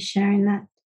mind me sharing that.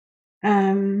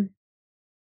 And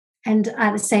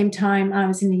at the same time, I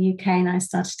was in the UK and I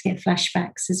started to get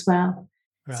flashbacks as well.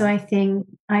 Right. So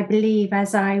I believe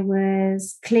as I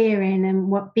was clearing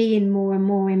and being more and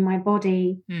more in my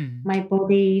body, my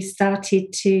body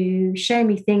started to show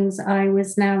me things I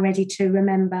was now ready to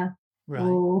remember, right,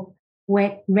 or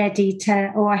ready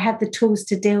to, or I had the tools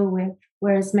to deal with,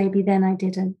 whereas maybe then I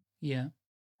didn't. Yeah.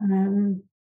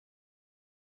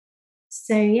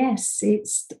 So yes,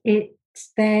 it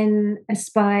then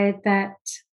aspired that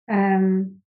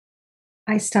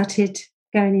I started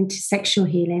going into sexual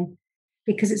healing,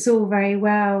 because it's all very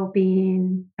well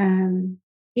being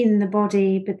in the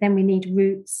body, but then we need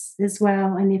roots as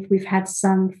well. And if we've had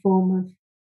some form of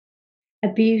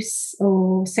abuse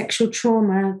or sexual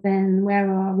trauma, then where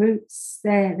are our roots?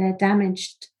 They're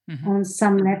damaged on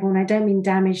some level. And I don't mean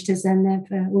damaged as in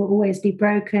never will always be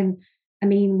broken. I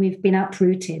mean, we've been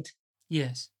uprooted.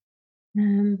 Yes.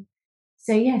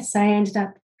 So yes, I ended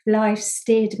up, life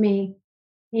steered me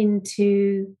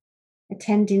into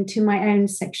attending to my own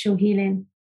sexual healing.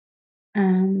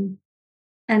 And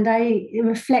I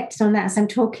reflected on that as I'm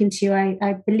talking to you.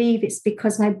 I believe it's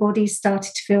because my body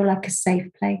started to feel like a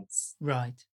safe place.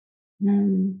 Right.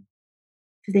 For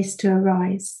this to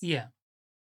arise. Yeah.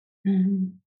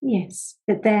 Yes.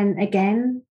 But then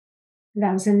again,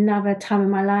 that was another time in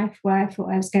my life where I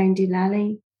thought I was going to do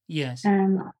Lally. Yes.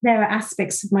 There are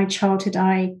aspects of my childhood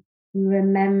I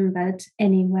remembered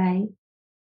anyway.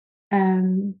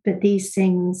 But these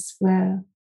things were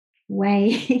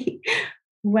way,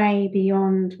 way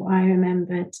beyond what I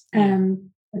remembered.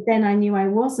 But then I knew I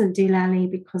wasn't Doolally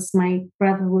because my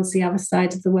brother was the other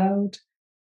side of the world,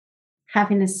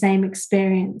 having the same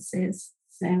experiences.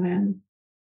 So,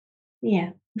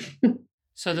 yeah.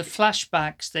 So the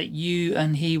flashbacks that you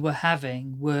and he were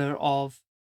having were of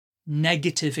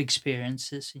negative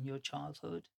experiences in your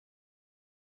childhood?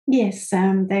 Yes,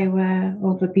 they were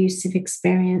of abusive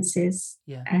experiences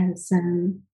as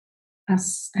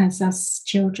us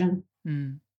children.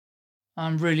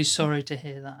 I'm really sorry to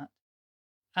hear that.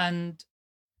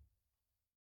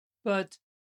 But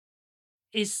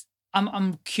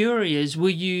I'm curious, were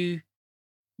you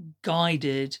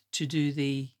guided to do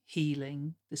the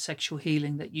healing, the sexual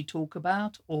healing that you talk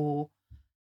about, or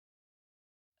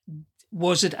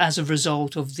was it as a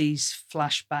result of these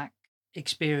flashback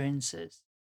experiences?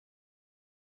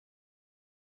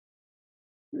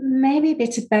 Maybe a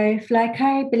bit of both. Like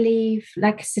I believe,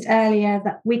 like I said earlier,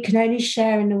 that we can only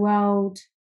share in the world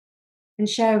and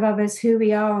share with others who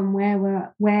we are and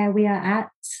where we are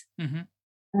at.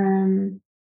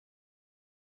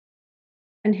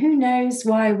 And who knows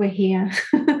why we're here,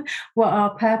 what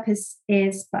our purpose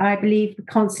is. But I believe we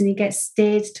constantly get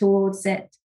steered towards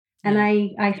it. And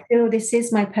I feel this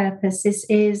is my purpose. This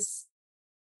is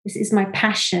my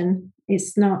passion.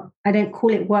 It's not, I don't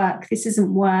call it work. This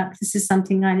isn't work. This is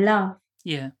something I love.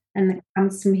 Yeah. And it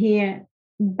comes from here.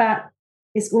 But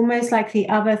it's almost like the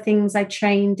other things I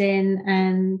trained in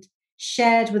and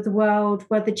shared with the world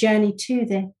were the journey to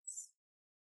this.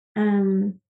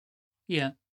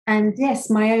 And yes,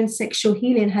 my own sexual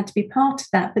healing had to be part of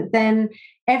that. But then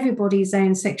everybody's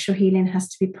own sexual healing has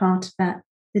to be part of that.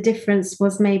 The difference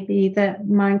was maybe that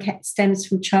mine stems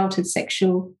from childhood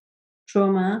sexual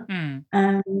trauma.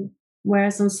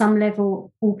 Whereas on some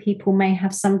level, all people may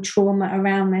have some trauma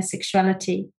around their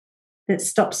sexuality that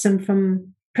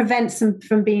prevents them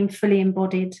from being fully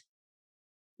embodied.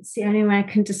 It's the only way I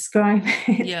can describe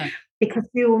it. Yeah. Because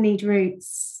we all need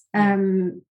roots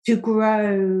to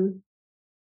grow.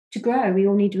 We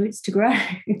all need roots to grow.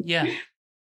 Yeah.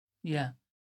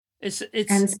 It's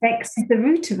and sex is the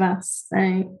root of us.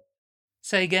 So.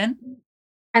 Say again?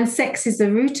 And sex is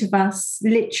the root of us,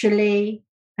 literally,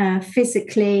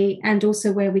 physically, and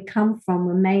also where we come from.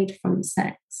 We're made from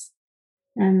sex.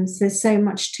 So there's so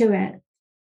much to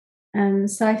it.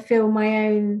 So I feel my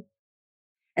own,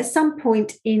 at some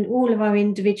point in all of our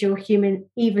individual human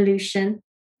evolution,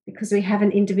 because we have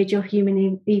an individual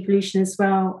human evolution as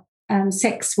well,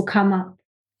 sex will come up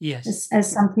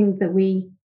as something that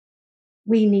we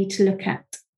need to look at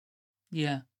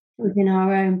within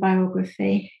our own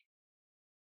biography.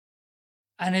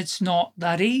 And it's not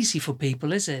that easy for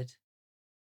people, is it?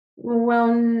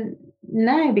 Well,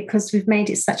 no, because we've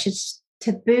made it such a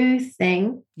taboo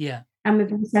thing. Yeah. And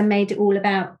we've also made it all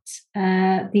about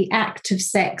the act of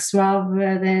sex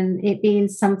rather than it being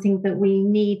something that we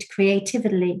need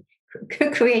creatively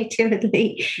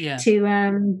creatively Yeah.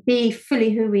 to be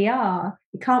fully who we are.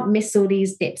 We can't miss all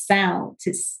these bits out.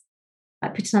 It's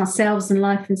like putting ourselves and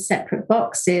life in separate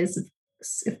boxes.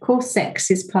 Of course,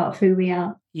 sex is part of who we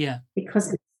are. Yeah.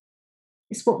 Because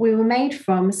it's what we were made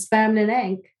from, a sperm and an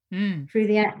egg, through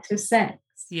the act of sex.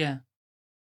 Yeah.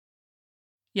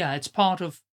 Yeah, it's part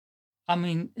of,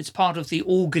 it's part of the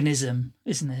organism,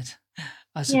 isn't it?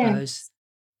 I suppose.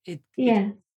 It's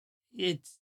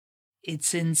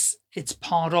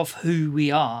part of who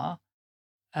we are.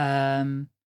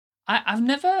 I've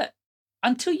never,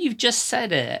 until you've just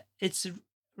said it, it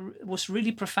was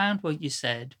really profound what you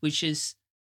said, which is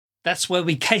that's where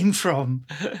we came from.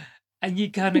 And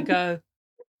you kind of go,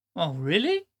 oh,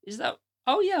 really? Is that?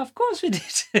 Oh, yeah, of course we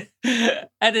did.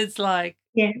 And it's like,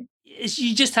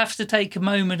 you just have to take a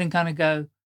moment and kind of go,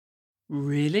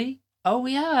 really? Oh,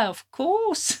 yeah, of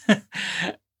course.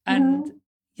 And,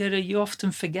 you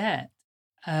often forget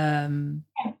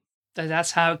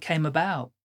that's how it came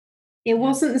about. It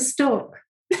wasn't the stalk.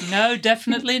 No,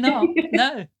 definitely not.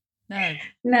 No.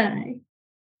 No.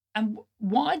 And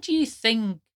why do you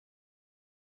think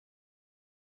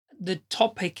the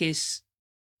topic is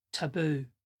taboo?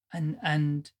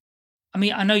 And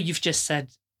I know you've just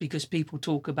said because people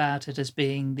talk about it as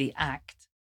being the act,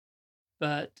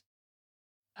 but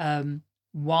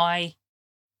why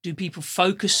do people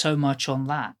focus so much on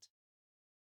that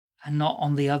and not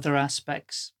on the other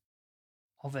aspects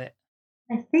of it?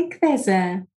 I think there's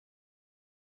a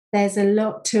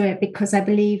lot to it, because I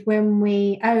believe when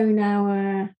we own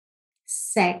our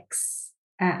sex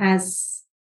as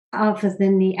other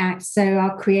than the act, so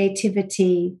our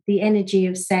creativity, the energy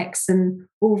of sex and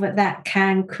all that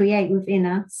can create within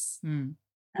us,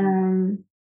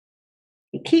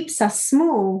 it keeps us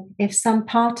small. If some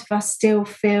part of us still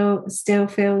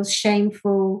feels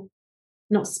shameful,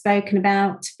 not spoken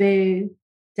about, taboo,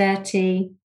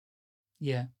 dirty.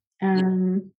 Yeah.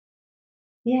 I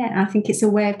think it's a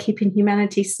way of keeping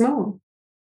humanity small.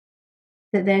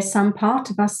 That there's some part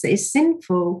of us that is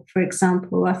sinful, for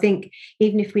example. I think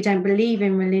even if we don't believe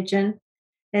in religion,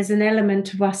 there's an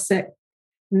element of us that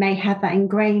may have that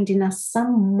ingrained in us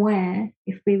somewhere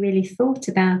if we really thought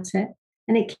about it.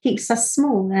 And it keeps us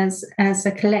small as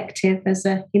a collective, as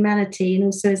a humanity, and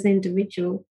also as an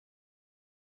individual.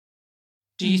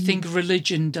 Do you think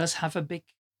religion does have a big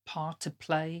part to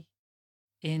play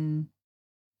in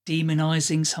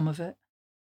demonizing some of it?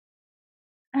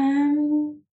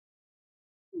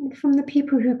 From the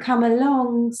people who come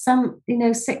along, some,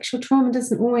 sexual trauma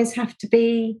doesn't always have to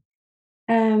be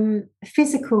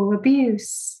physical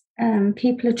abuse.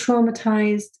 People are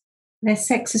traumatized, their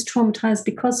sex is traumatized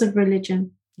because of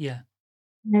religion. Yeah.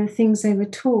 Things they were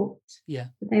taught. Yeah.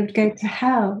 That they would go to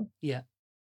hell. Yeah.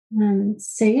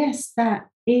 So yes, that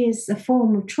is a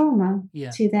form of trauma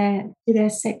to their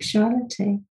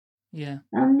sexuality. Yeah.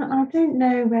 I don't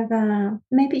know whether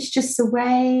maybe it's just the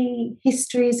way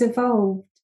history has evolved,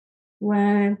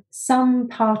 where some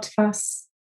part of us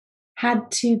had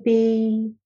to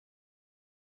be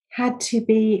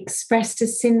expressed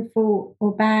as sinful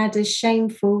or bad, as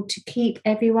shameful, to keep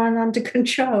everyone under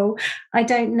control. I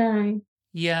don't know.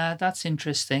 Yeah, that's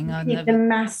interesting. Keep the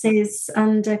masses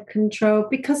under control,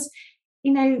 because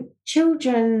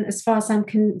children, as far as I'm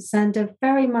concerned, are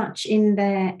very much in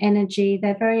their energy.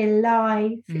 They're very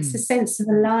alive. It's a sense of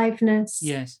aliveness.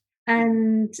 Yes.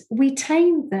 And we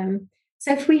tame them.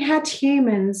 So if we had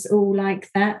humans all like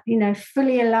that,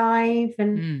 fully alive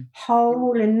and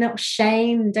whole and not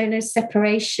shame and don't know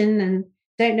separation and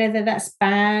don't know that that's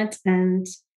bad and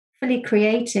fully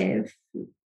creative,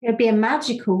 it would be a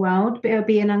magical world, but it would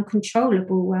be an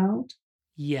uncontrollable world.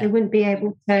 Yeah. They wouldn't be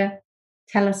able to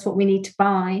tell us what we need to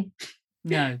buy.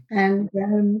 No. And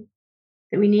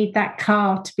that we need that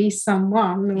car to be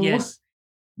someone. Or, yes.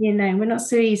 We're not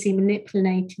so easy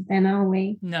manipulated then, are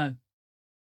we? No.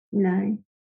 No.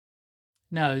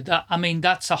 No,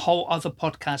 that's a whole other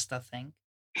podcast, I think.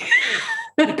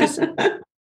 Because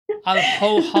I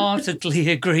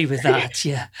wholeheartedly agree with that.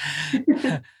 Yeah.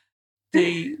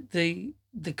 The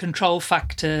control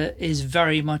factor is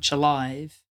very much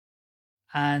alive,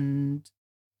 and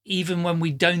even when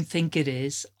we don't think it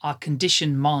is, our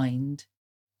conditioned mind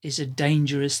is a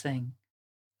dangerous thing.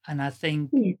 And I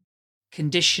think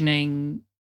conditioning,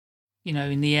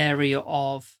 in the area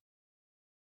of,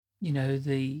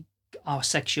 our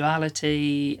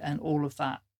sexuality and all of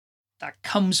that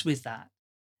comes with that.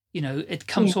 It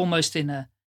comes almost in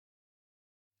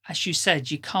as you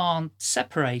said, you can't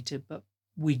separate it, but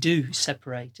we do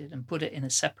separate it and put it in a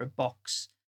separate box,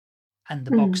 and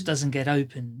the box doesn't get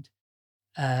opened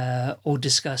or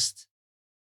discussed.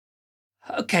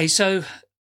 Okay, so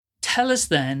tell us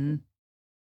then,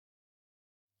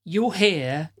 you're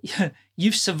here,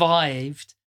 you've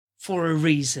survived for a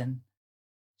reason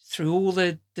through all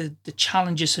the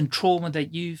challenges and trauma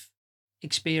that you've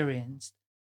experienced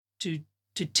to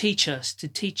teach us, to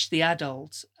teach the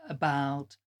adults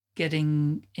about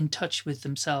getting in touch with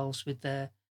themselves, with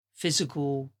their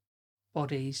physical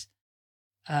bodies.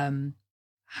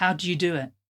 How do you do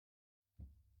it?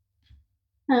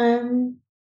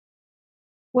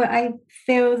 Well, I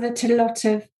feel that a lot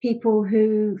of people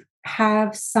who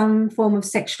have some form of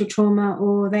sexual trauma,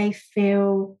 or they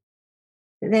feel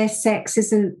that their sex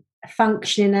isn't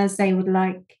functioning as they would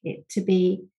like it to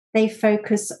be, they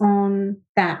focus on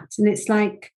that. And it's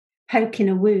like poking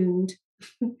a wound.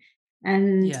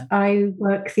 And I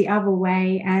work the other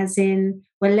way, as in,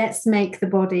 well, let's make the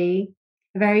body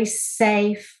a very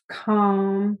safe,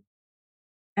 calm,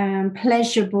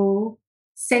 pleasurable,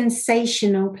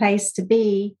 sensational place to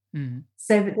be,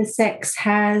 so that the sex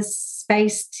has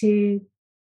space to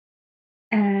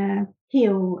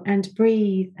heal and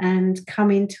breathe and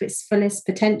come into its fullest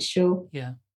potential.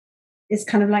 Yeah. It's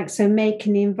kind of like, so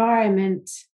making the environment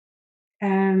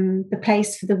the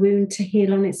place for the wound to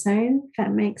heal on its own, if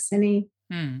that makes any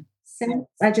sense.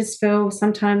 I just feel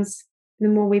sometimes the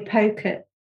more we poke at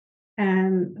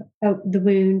the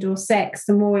wound or sex,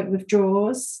 the more it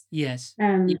withdraws. Yes.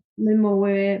 The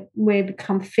more we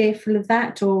become fearful of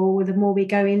that, or the more we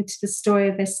go into the story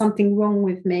of there's something wrong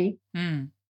with me.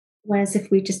 Whereas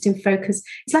if we just focus,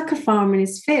 it's like a farmer in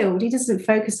his field. He doesn't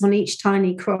focus on each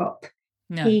tiny crop.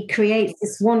 No. He creates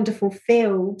this wonderful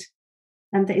field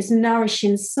that is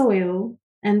nourishing soil,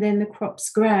 and then the crops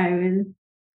grow. And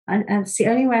it's the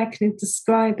only way I can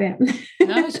describe it.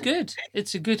 No, it's good.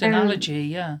 It's a good analogy,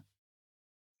 yeah.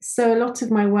 So a lot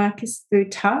of my work is through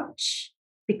touch,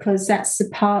 because that's the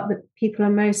part that people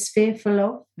are most fearful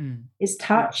of, is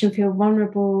touch, and feel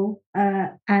vulnerable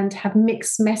and have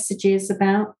mixed messages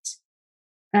about.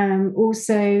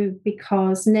 Also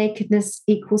because nakedness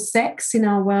equals sex in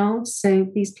our world. So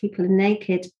these people are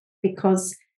naked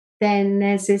because then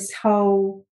there's this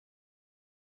whole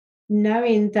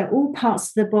knowing that all parts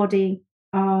of the body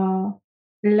are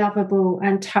lovable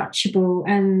and touchable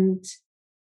and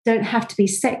don't have to be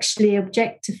sexually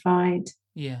objectified.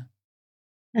 Yeah.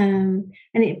 And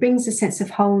it brings a sense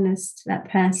of wholeness to that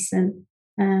person,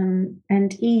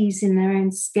 and ease in their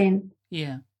own skin.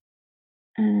 Yeah.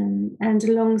 And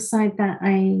alongside that,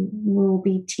 I will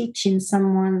be teaching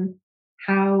someone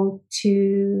how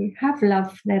to have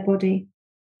love for their body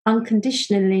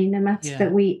unconditionally, no matter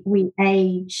that we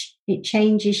age, it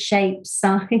changes shape,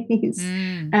 size.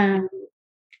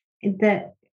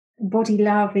 That body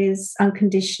love is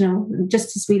unconditional,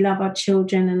 just as we love our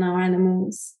children and our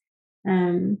animals.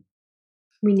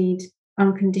 We need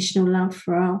unconditional love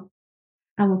for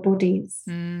our bodies.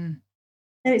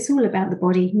 So it's all about the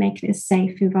body, making it a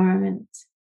safe environment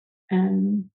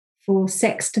for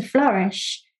sex to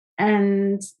flourish,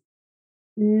 and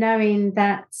knowing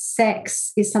that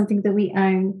sex is something that we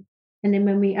own. And then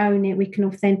when we own it, we can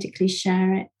authentically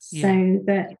share it, so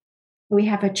that we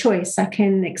have a choice. I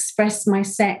can express my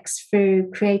sex through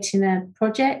creating a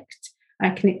project. I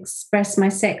can express my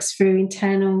sex through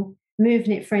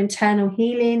moving it for internal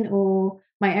healing or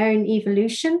my own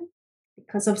evolution,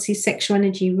 because obviously sexual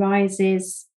energy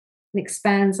rises and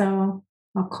expands our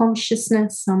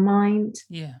consciousness, our mind.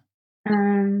 Yeah.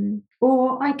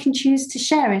 Or I can choose to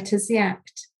share it as the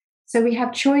act. So we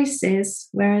have choices,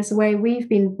 whereas the way we've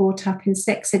been brought up in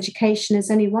sex education is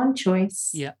only one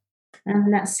choice. Yeah.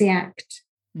 And that's the act.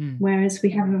 Whereas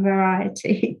we have a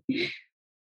variety.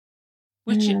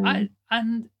 Which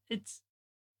and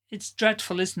it's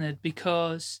dreadful, isn't it?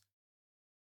 Because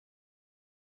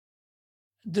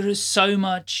there is so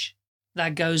much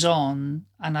that goes on,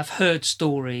 and I've heard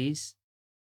stories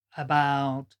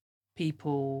about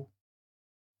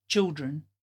children,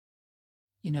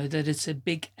 that it's a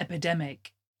big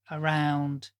epidemic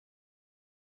around,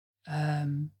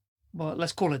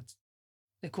 let's call it,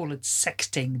 they call it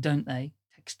sexting, don't they?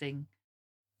 Texting,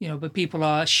 but people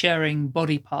are sharing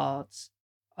body parts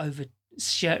over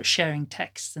sharing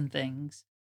texts and things,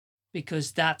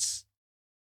 because that's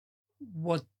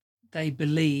what they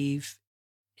believe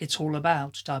it's all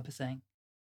about, type of thing.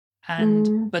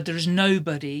 And but there's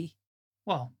nobody,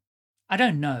 well, I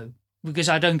don't know, because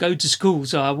I don't go to school,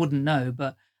 so I wouldn't know,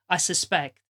 but I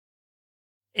suspect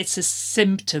it's a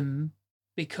symptom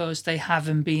because they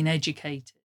haven't been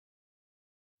educated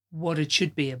what it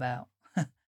should be about.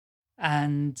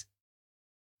 and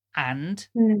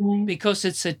because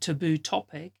it's a taboo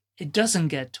topic, it doesn't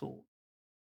get taught,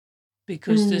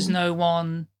 because there's no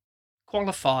one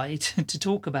qualified to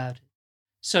talk about it.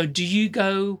 So do you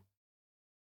go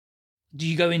do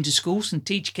you go into schools and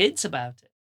teach kids about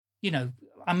it? You know,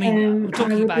 I mean, we're I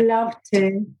talking would about love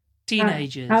to.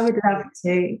 teenagers. I would love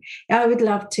to. I would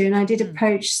love to. And I did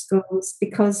approach schools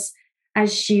because,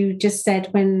 as you just said,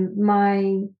 when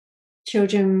my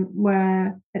children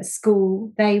were at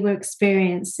school, they were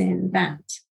experiencing that.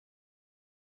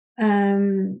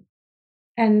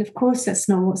 And of course, that's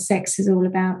not what sex is all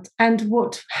about. And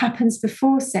what happens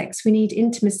before sex? We need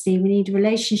intimacy, we need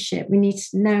relationship, we need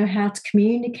to know how to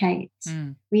communicate.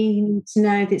 We need to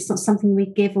know that it's not something we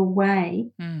give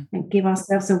away and give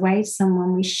ourselves away to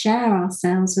someone. We share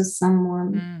ourselves with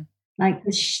someone, like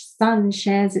the sun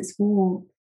shares its warmth.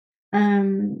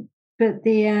 But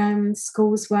the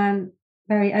schools weren't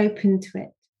very open to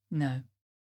it. No.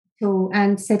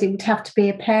 And said it would have to be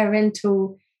a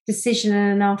parental decision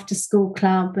and an after school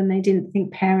club, and they didn't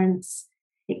think parents,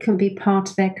 it couldn't be part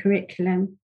of their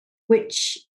curriculum,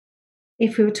 which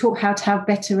if we were taught how to have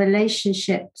better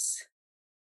relationships,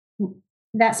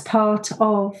 that's part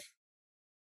of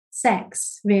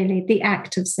sex, really, the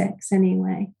act of sex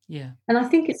anyway. Yeah. And I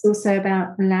think it's also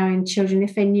about allowing children,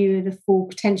 if they knew the full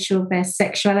potential of their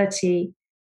sexuality,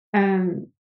 that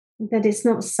it's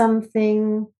not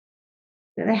something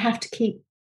that they have to keep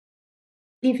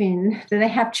giving, that they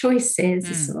have choices,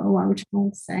 is sort of what I'm trying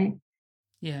to say.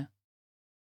 Yeah.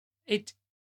 It's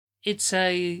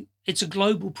a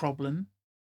global problem.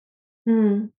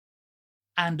 And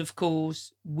of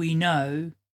course, we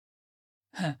know,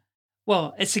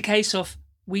 well, it's a case of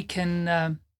we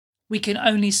can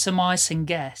only surmise and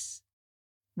guess.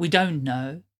 We don't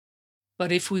know.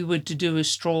 But if we were to do a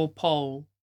straw poll,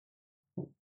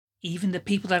 even the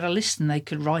people that are listening, they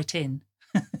could write in.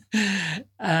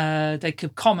 They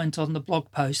could comment on the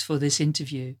blog post for this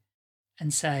interview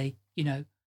and say,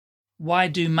 why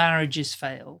do marriages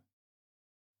fail?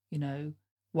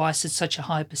 Why is it such a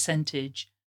high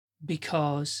percentage?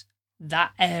 Because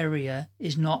that area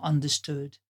is not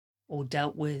understood or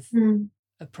dealt with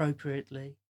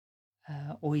appropriately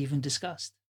or even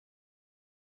discussed.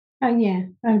 Oh, yeah.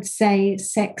 I would say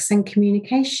sex and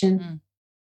communication.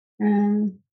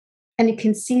 And you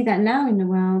can see that now in the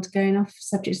world, going off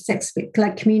subject of sex, but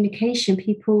like communication,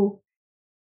 people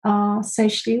are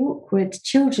socially awkward.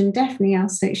 Children definitely are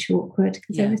socially awkward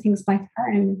because everything's by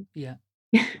phone. Yeah.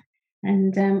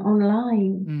 And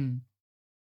online.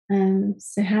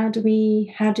 So how do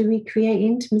we create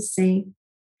intimacy?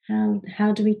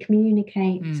 How do we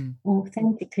communicate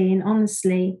authentically and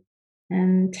honestly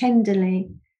and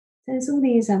tenderly? There's all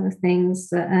these other things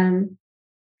that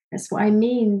that's what I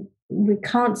mean. We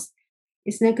can't.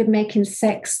 It's no good making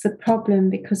sex the problem,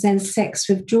 because then sex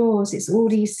withdraws. It's all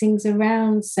these things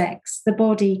around sex: the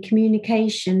body,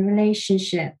 communication,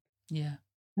 relationship,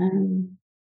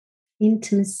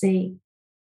 intimacy,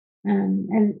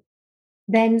 and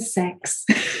then sex.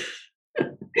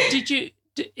 Did you,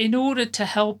 in order to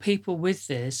help people with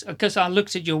this, because I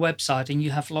looked at your website and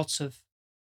you have lots of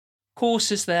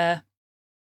courses there,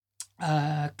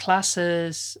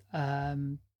 classes,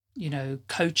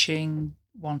 coaching,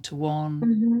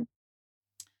 one-to-one.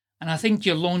 And I think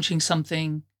you're launching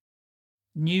something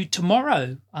new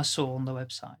tomorrow, I saw on the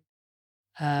website.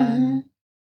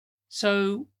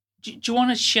 So do you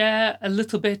want to share a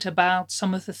little bit about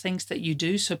some of the things that you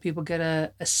do so people get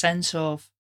a sense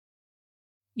of,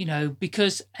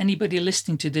 because anybody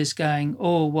listening to this going,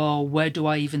 oh, well, where do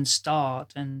I even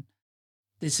start? And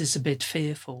this is a bit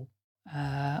fearful.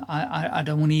 I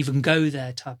don't want to even go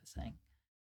there, type of thing.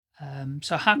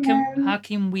 So how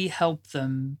can we help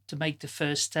them to make the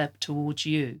first step towards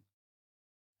you?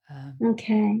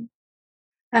 Okay.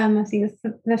 I think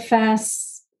the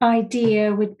first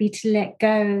idea would be to let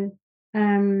go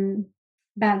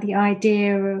about the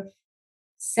idea of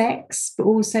sex, but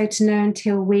also to know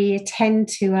until we attend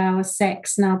to our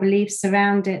sex and our beliefs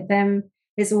around it, then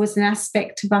there's always an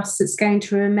aspect of us that's going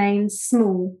to remain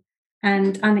small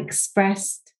and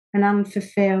unexpressed and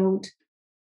unfulfilled.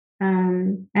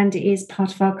 And it is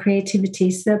part of our creativity.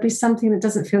 So there'll be something that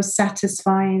doesn't feel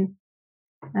satisfying.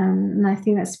 And I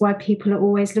think that's why people are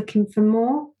always looking for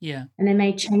more. Yeah. And they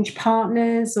may change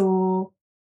partners or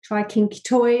try kinky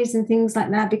toys and things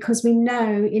like that, because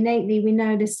innately we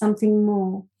know there's something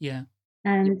more. Yeah.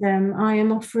 And I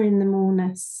am offering the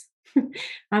moreness.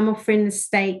 I'm offering the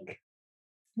steak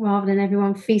rather than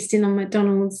everyone feasting on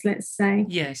McDonald's, let's say.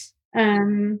 Yes.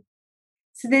 So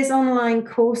there's online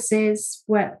courses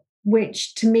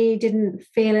which to me didn't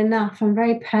feel enough. I'm a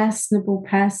very personable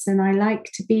person. I like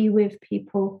to be with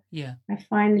people. Yeah. I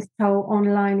find this whole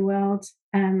online world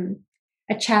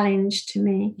a challenge to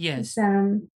me. Yes.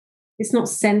 It's not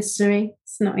sensory.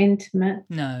 It's not intimate.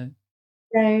 No.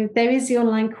 So there is the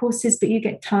online courses, but you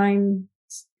get time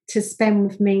to spend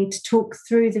with me to talk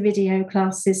through the video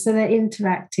classes. So they're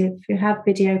interactive. You have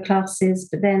video classes,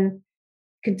 but then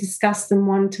you could discuss them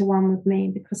one-to-one with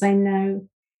me because I know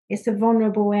it's a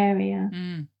vulnerable area.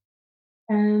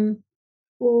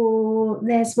 Or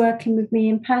there's working with me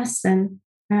in person,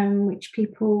 which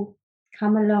people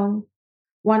come along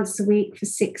once a week for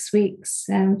 6 weeks,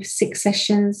 for 6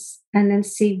 sessions, and then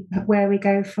see where we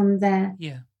go from there.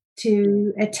 Yeah.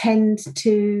 To attend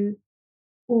to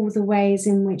all the ways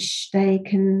in which they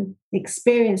can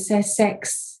experience their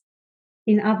sex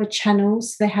in other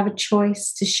channels. They have a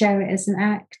choice to share it as an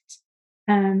act,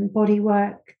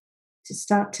 bodywork, to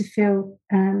start to feel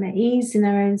at ease in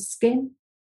their own skin,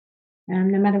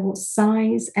 no matter what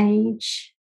size,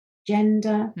 age,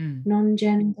 gender,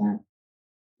 non-gender.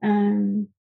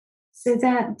 So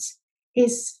that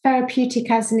is therapeutic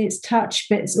as in its touch,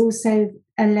 but it's also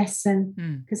a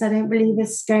lesson, because I don't believe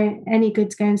it's any good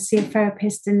to go and see a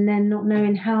therapist and then not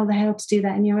knowing how the hell to do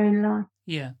that in your own life.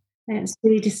 Yeah. And it's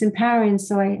really disempowering.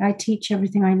 So I teach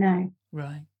everything I know.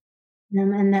 Right.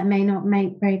 And that may not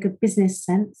make very good business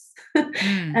sense. But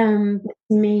to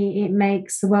me, it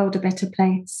makes the world a better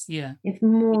place. Yeah. If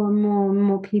more and more and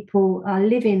more people are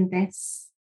living this,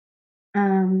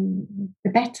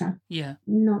 the better. Yeah.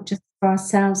 Not just for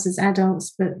ourselves as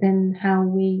adults, but then how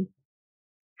we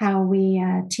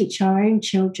teach our own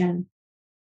children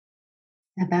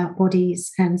about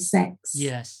bodies and sex.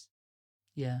 Yes.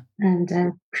 Yeah. And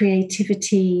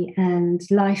creativity and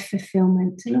life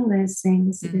fulfillment and all those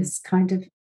things. This kind of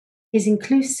is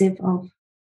inclusive of.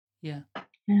 Yeah.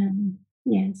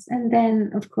 Yes. And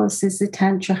then, of course, there's the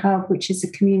Tantra Hub, which is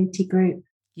a community group.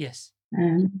 Yes.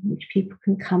 Which people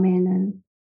can come in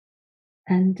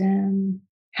and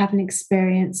have an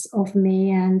experience of me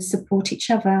and support each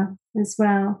other as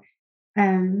well.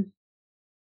 I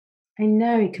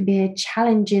know it can be a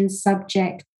challenging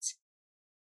subject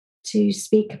to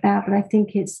speak about, but I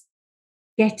think it's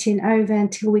getting over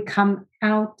until we come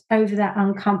out over that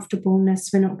uncomfortableness.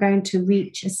 We're not going to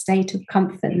reach a state of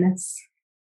comfortness.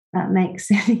 That makes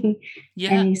any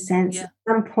sense. Yeah. At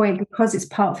some point, because it's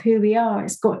part of who we are,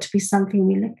 it's got to be something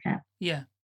we look at. Yeah.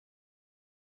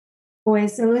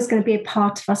 There's always going to be a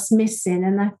part of us missing.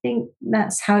 And I think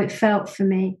that's how it felt for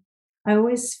me. I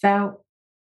always felt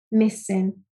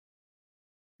missing,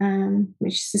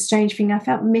 which is a strange thing. I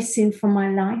felt missing from my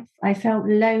life. I felt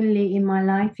lonely in my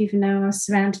life, even though I was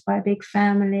surrounded by a big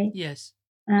family. Yes.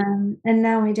 And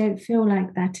now I don't feel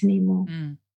like that anymore.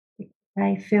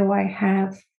 I feel I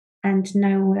have and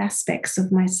know all aspects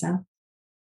of myself.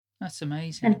 That's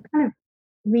amazing. And kind of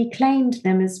reclaimed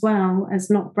them as well as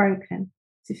not broken.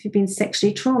 So if you've been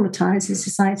sexually traumatized, it's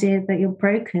this idea that you're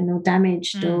broken or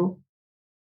damaged or...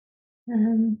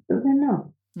 but they're not.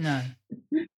 No.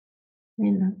 They're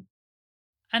not.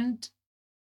 And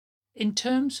in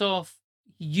terms of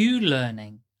you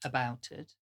learning about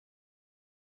it,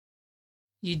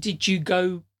 did you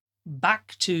go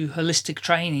back to holistic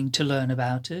training to learn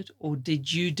about it, or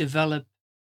did you develop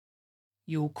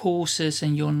your courses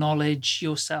and your knowledge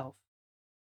yourself?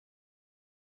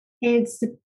 It's a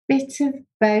bit of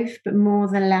both, but more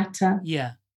the latter.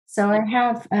 Yeah. So I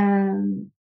have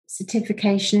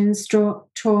certifications,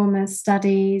 trauma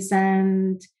studies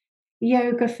and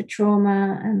yoga for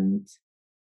trauma and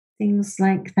things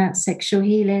like that, sexual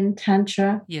healing,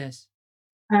 tantra. Yes.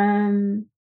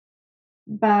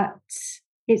 But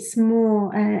it's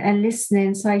more a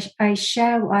listening. So I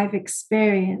share what I've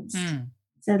experienced.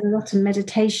 So a lot of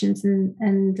meditations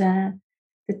and the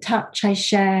touch I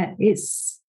share.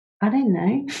 It's, I don't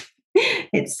know,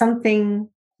 it's something.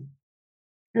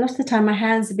 A lot of the time my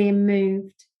hands are being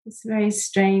moved. It's a very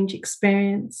strange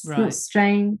experience. Right. Not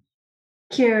strange,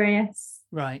 curious.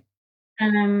 Right.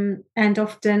 And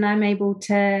often I'm able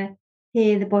to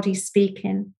hear the body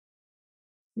speaking,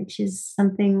 which is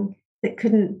something that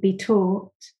couldn't be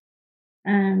taught.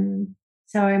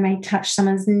 So I may touch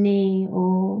someone's knee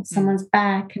or someone's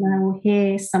back and I will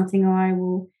hear something or I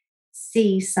will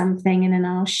see something and then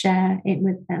I'll share it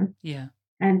with them. Yeah.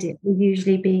 And it will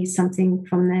usually be something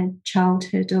from their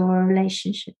childhood or a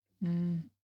relationship.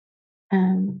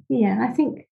 I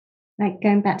think, like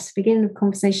going back to the beginning of the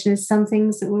conversation, there's some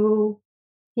things that we're all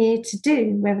here to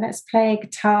do, whether that's play a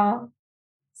guitar,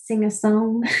 sing a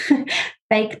song,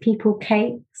 bake people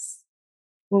cakes,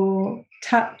 or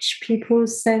touch people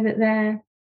so that their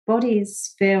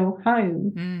bodies feel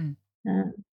home.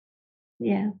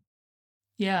 Yeah.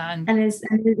 And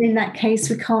in that case,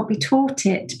 we can't be taught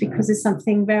it because there's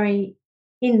something very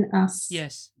in us.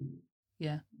 Yes.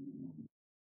 Yeah.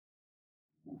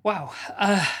 Wow.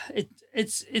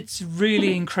 It's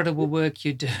really incredible work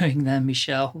you're doing there,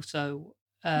 Michelle. So,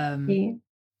 and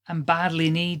and badly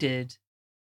needed.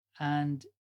 And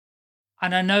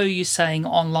I know you're saying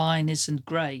online isn't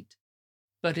great,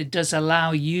 but it does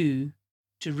allow you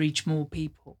to reach more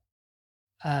people.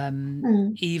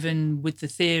 Even with the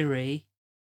theory,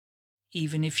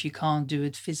 even if you can't do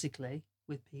it physically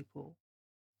with people,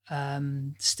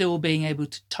 still being able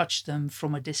to touch them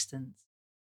from a distance.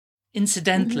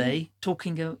 Incidentally,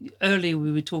 earlier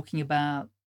we were talking about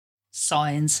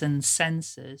science and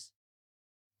senses.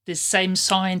 This same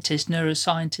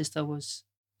neuroscientist I was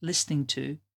listening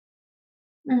to,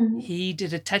 he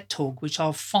did a TED talk, which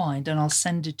I'll find and I'll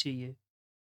send it to you.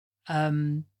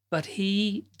 But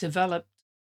he developed,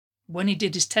 when he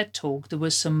did his TED talk, there were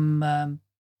some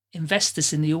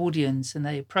investors in the audience, and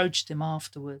they approached him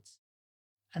afterwards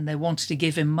and they wanted to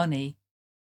give him money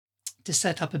to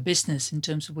set up a business in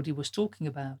terms of what he was talking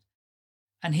about.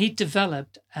 And he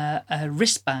developed a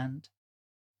wristband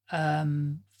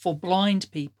for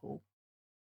blind people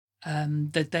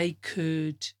that they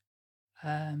could,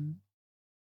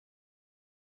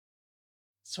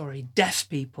 deaf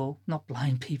people, not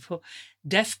blind people,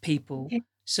 deaf people,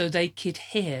 so they could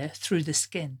hear through the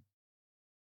skin.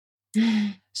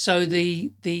 So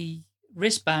the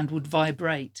wristband would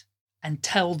vibrate and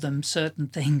tell them certain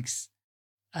things.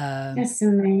 That's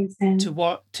amazing.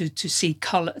 To see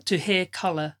color, to hear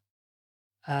color,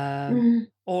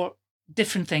 or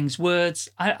different things, words.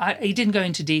 He didn't go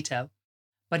into detail,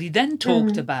 but he then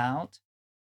talked about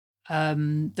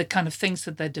the kind of things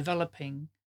that they're developing,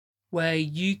 where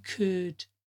you could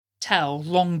tell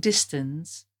long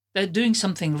distance. They're doing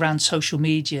something around social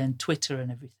media and Twitter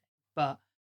and everything, but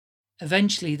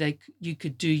eventually you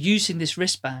could do, using this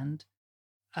wristband,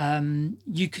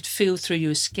 you could feel through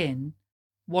your skin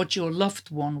what your loved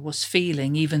one was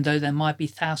feeling, even though they might be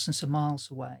thousands of miles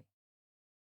away.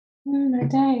 My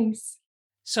days.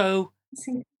 So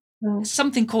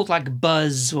something called like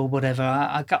buzz or whatever.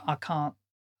 I can't.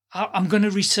 I'm going to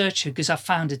research it because I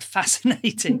found it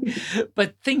fascinating.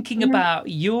 But thinking about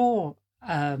your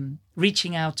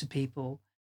reaching out to people,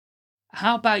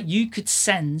 how about you could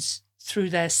sense through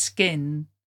their skin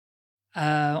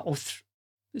or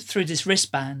through this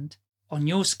wristband on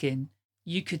your skin,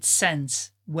 you could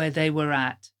sense where they were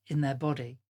at in their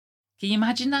body. Can you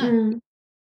imagine that?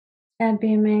 That'd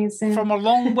be amazing. From a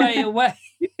long way away.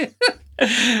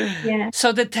 Yeah.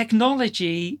 So the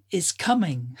technology is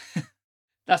coming.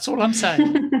 That's all I'm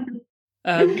saying.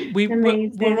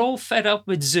 We're all fed up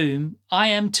with Zoom. I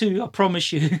am too, I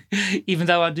promise you, even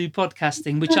though I do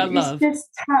podcasting, which I love. This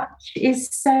touch is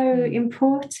so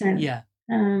important. Yeah.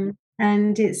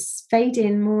 And it's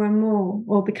fading more and more,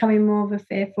 or becoming more of a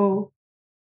fearful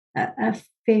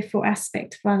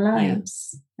aspect of our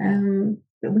lives.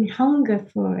 But we hunger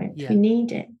for it. Yeah. We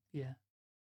need it. Yeah.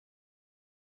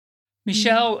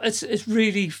 Michelle, it's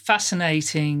really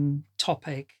fascinating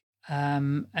topic.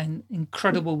 And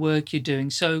incredible work you're doing.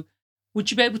 So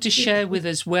would you be able to share with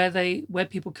us where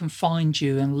people can find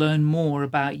you and learn more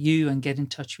about you and get in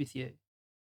touch with you?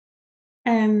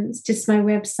 It's just my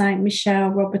website,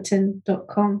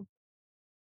 michelleroberton.com.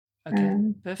 Okay,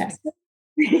 perfect.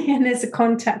 And there's a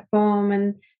contact form,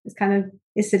 and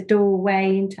it's a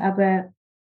doorway into other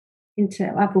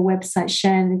websites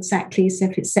sharing exactly. So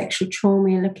if it's sexual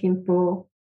trauma you're looking for,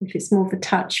 if it's more for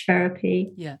touch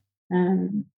therapy,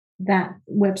 that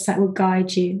website will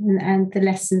guide you, and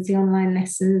the online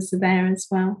lessons are there as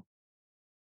well,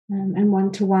 and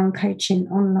one-to-one coaching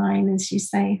online, as you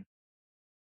say.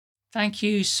 Thank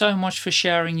you so much for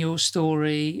sharing your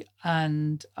story,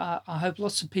 and I hope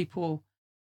lots of people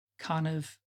kind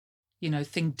of,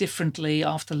 think differently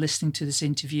after listening to this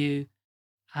interview,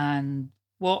 and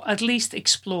at least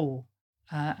explore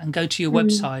and go to your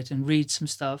website and read some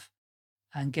stuff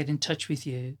and get in touch with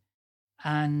you.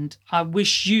 And I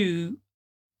wish you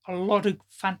a lot of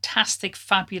fantastic,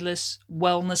 fabulous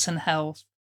wellness and health.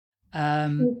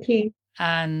 Thank you.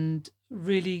 And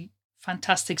really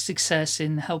fantastic success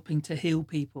in helping to heal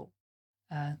people.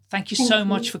 Thank you so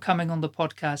much for coming on the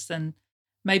podcast. And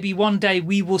maybe one day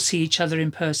we will see each other in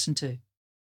person too.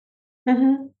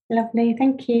 Lovely.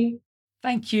 Thank you.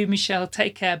 Thank you, Michelle.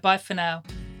 Take care. Bye for now.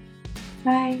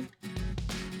 Bye.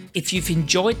 If you've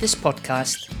enjoyed this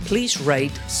podcast, please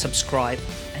rate, subscribe,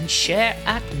 and share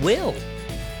at will.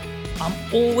 I'm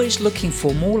always looking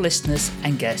for more listeners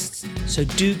and guests, so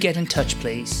do get in touch,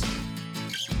 please.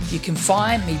 You can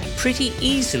find me pretty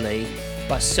easily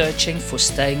by searching for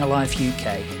Staying Alive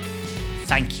UK.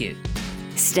 Thank you.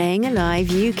 Staying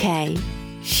Alive UK.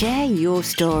 Share your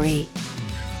story.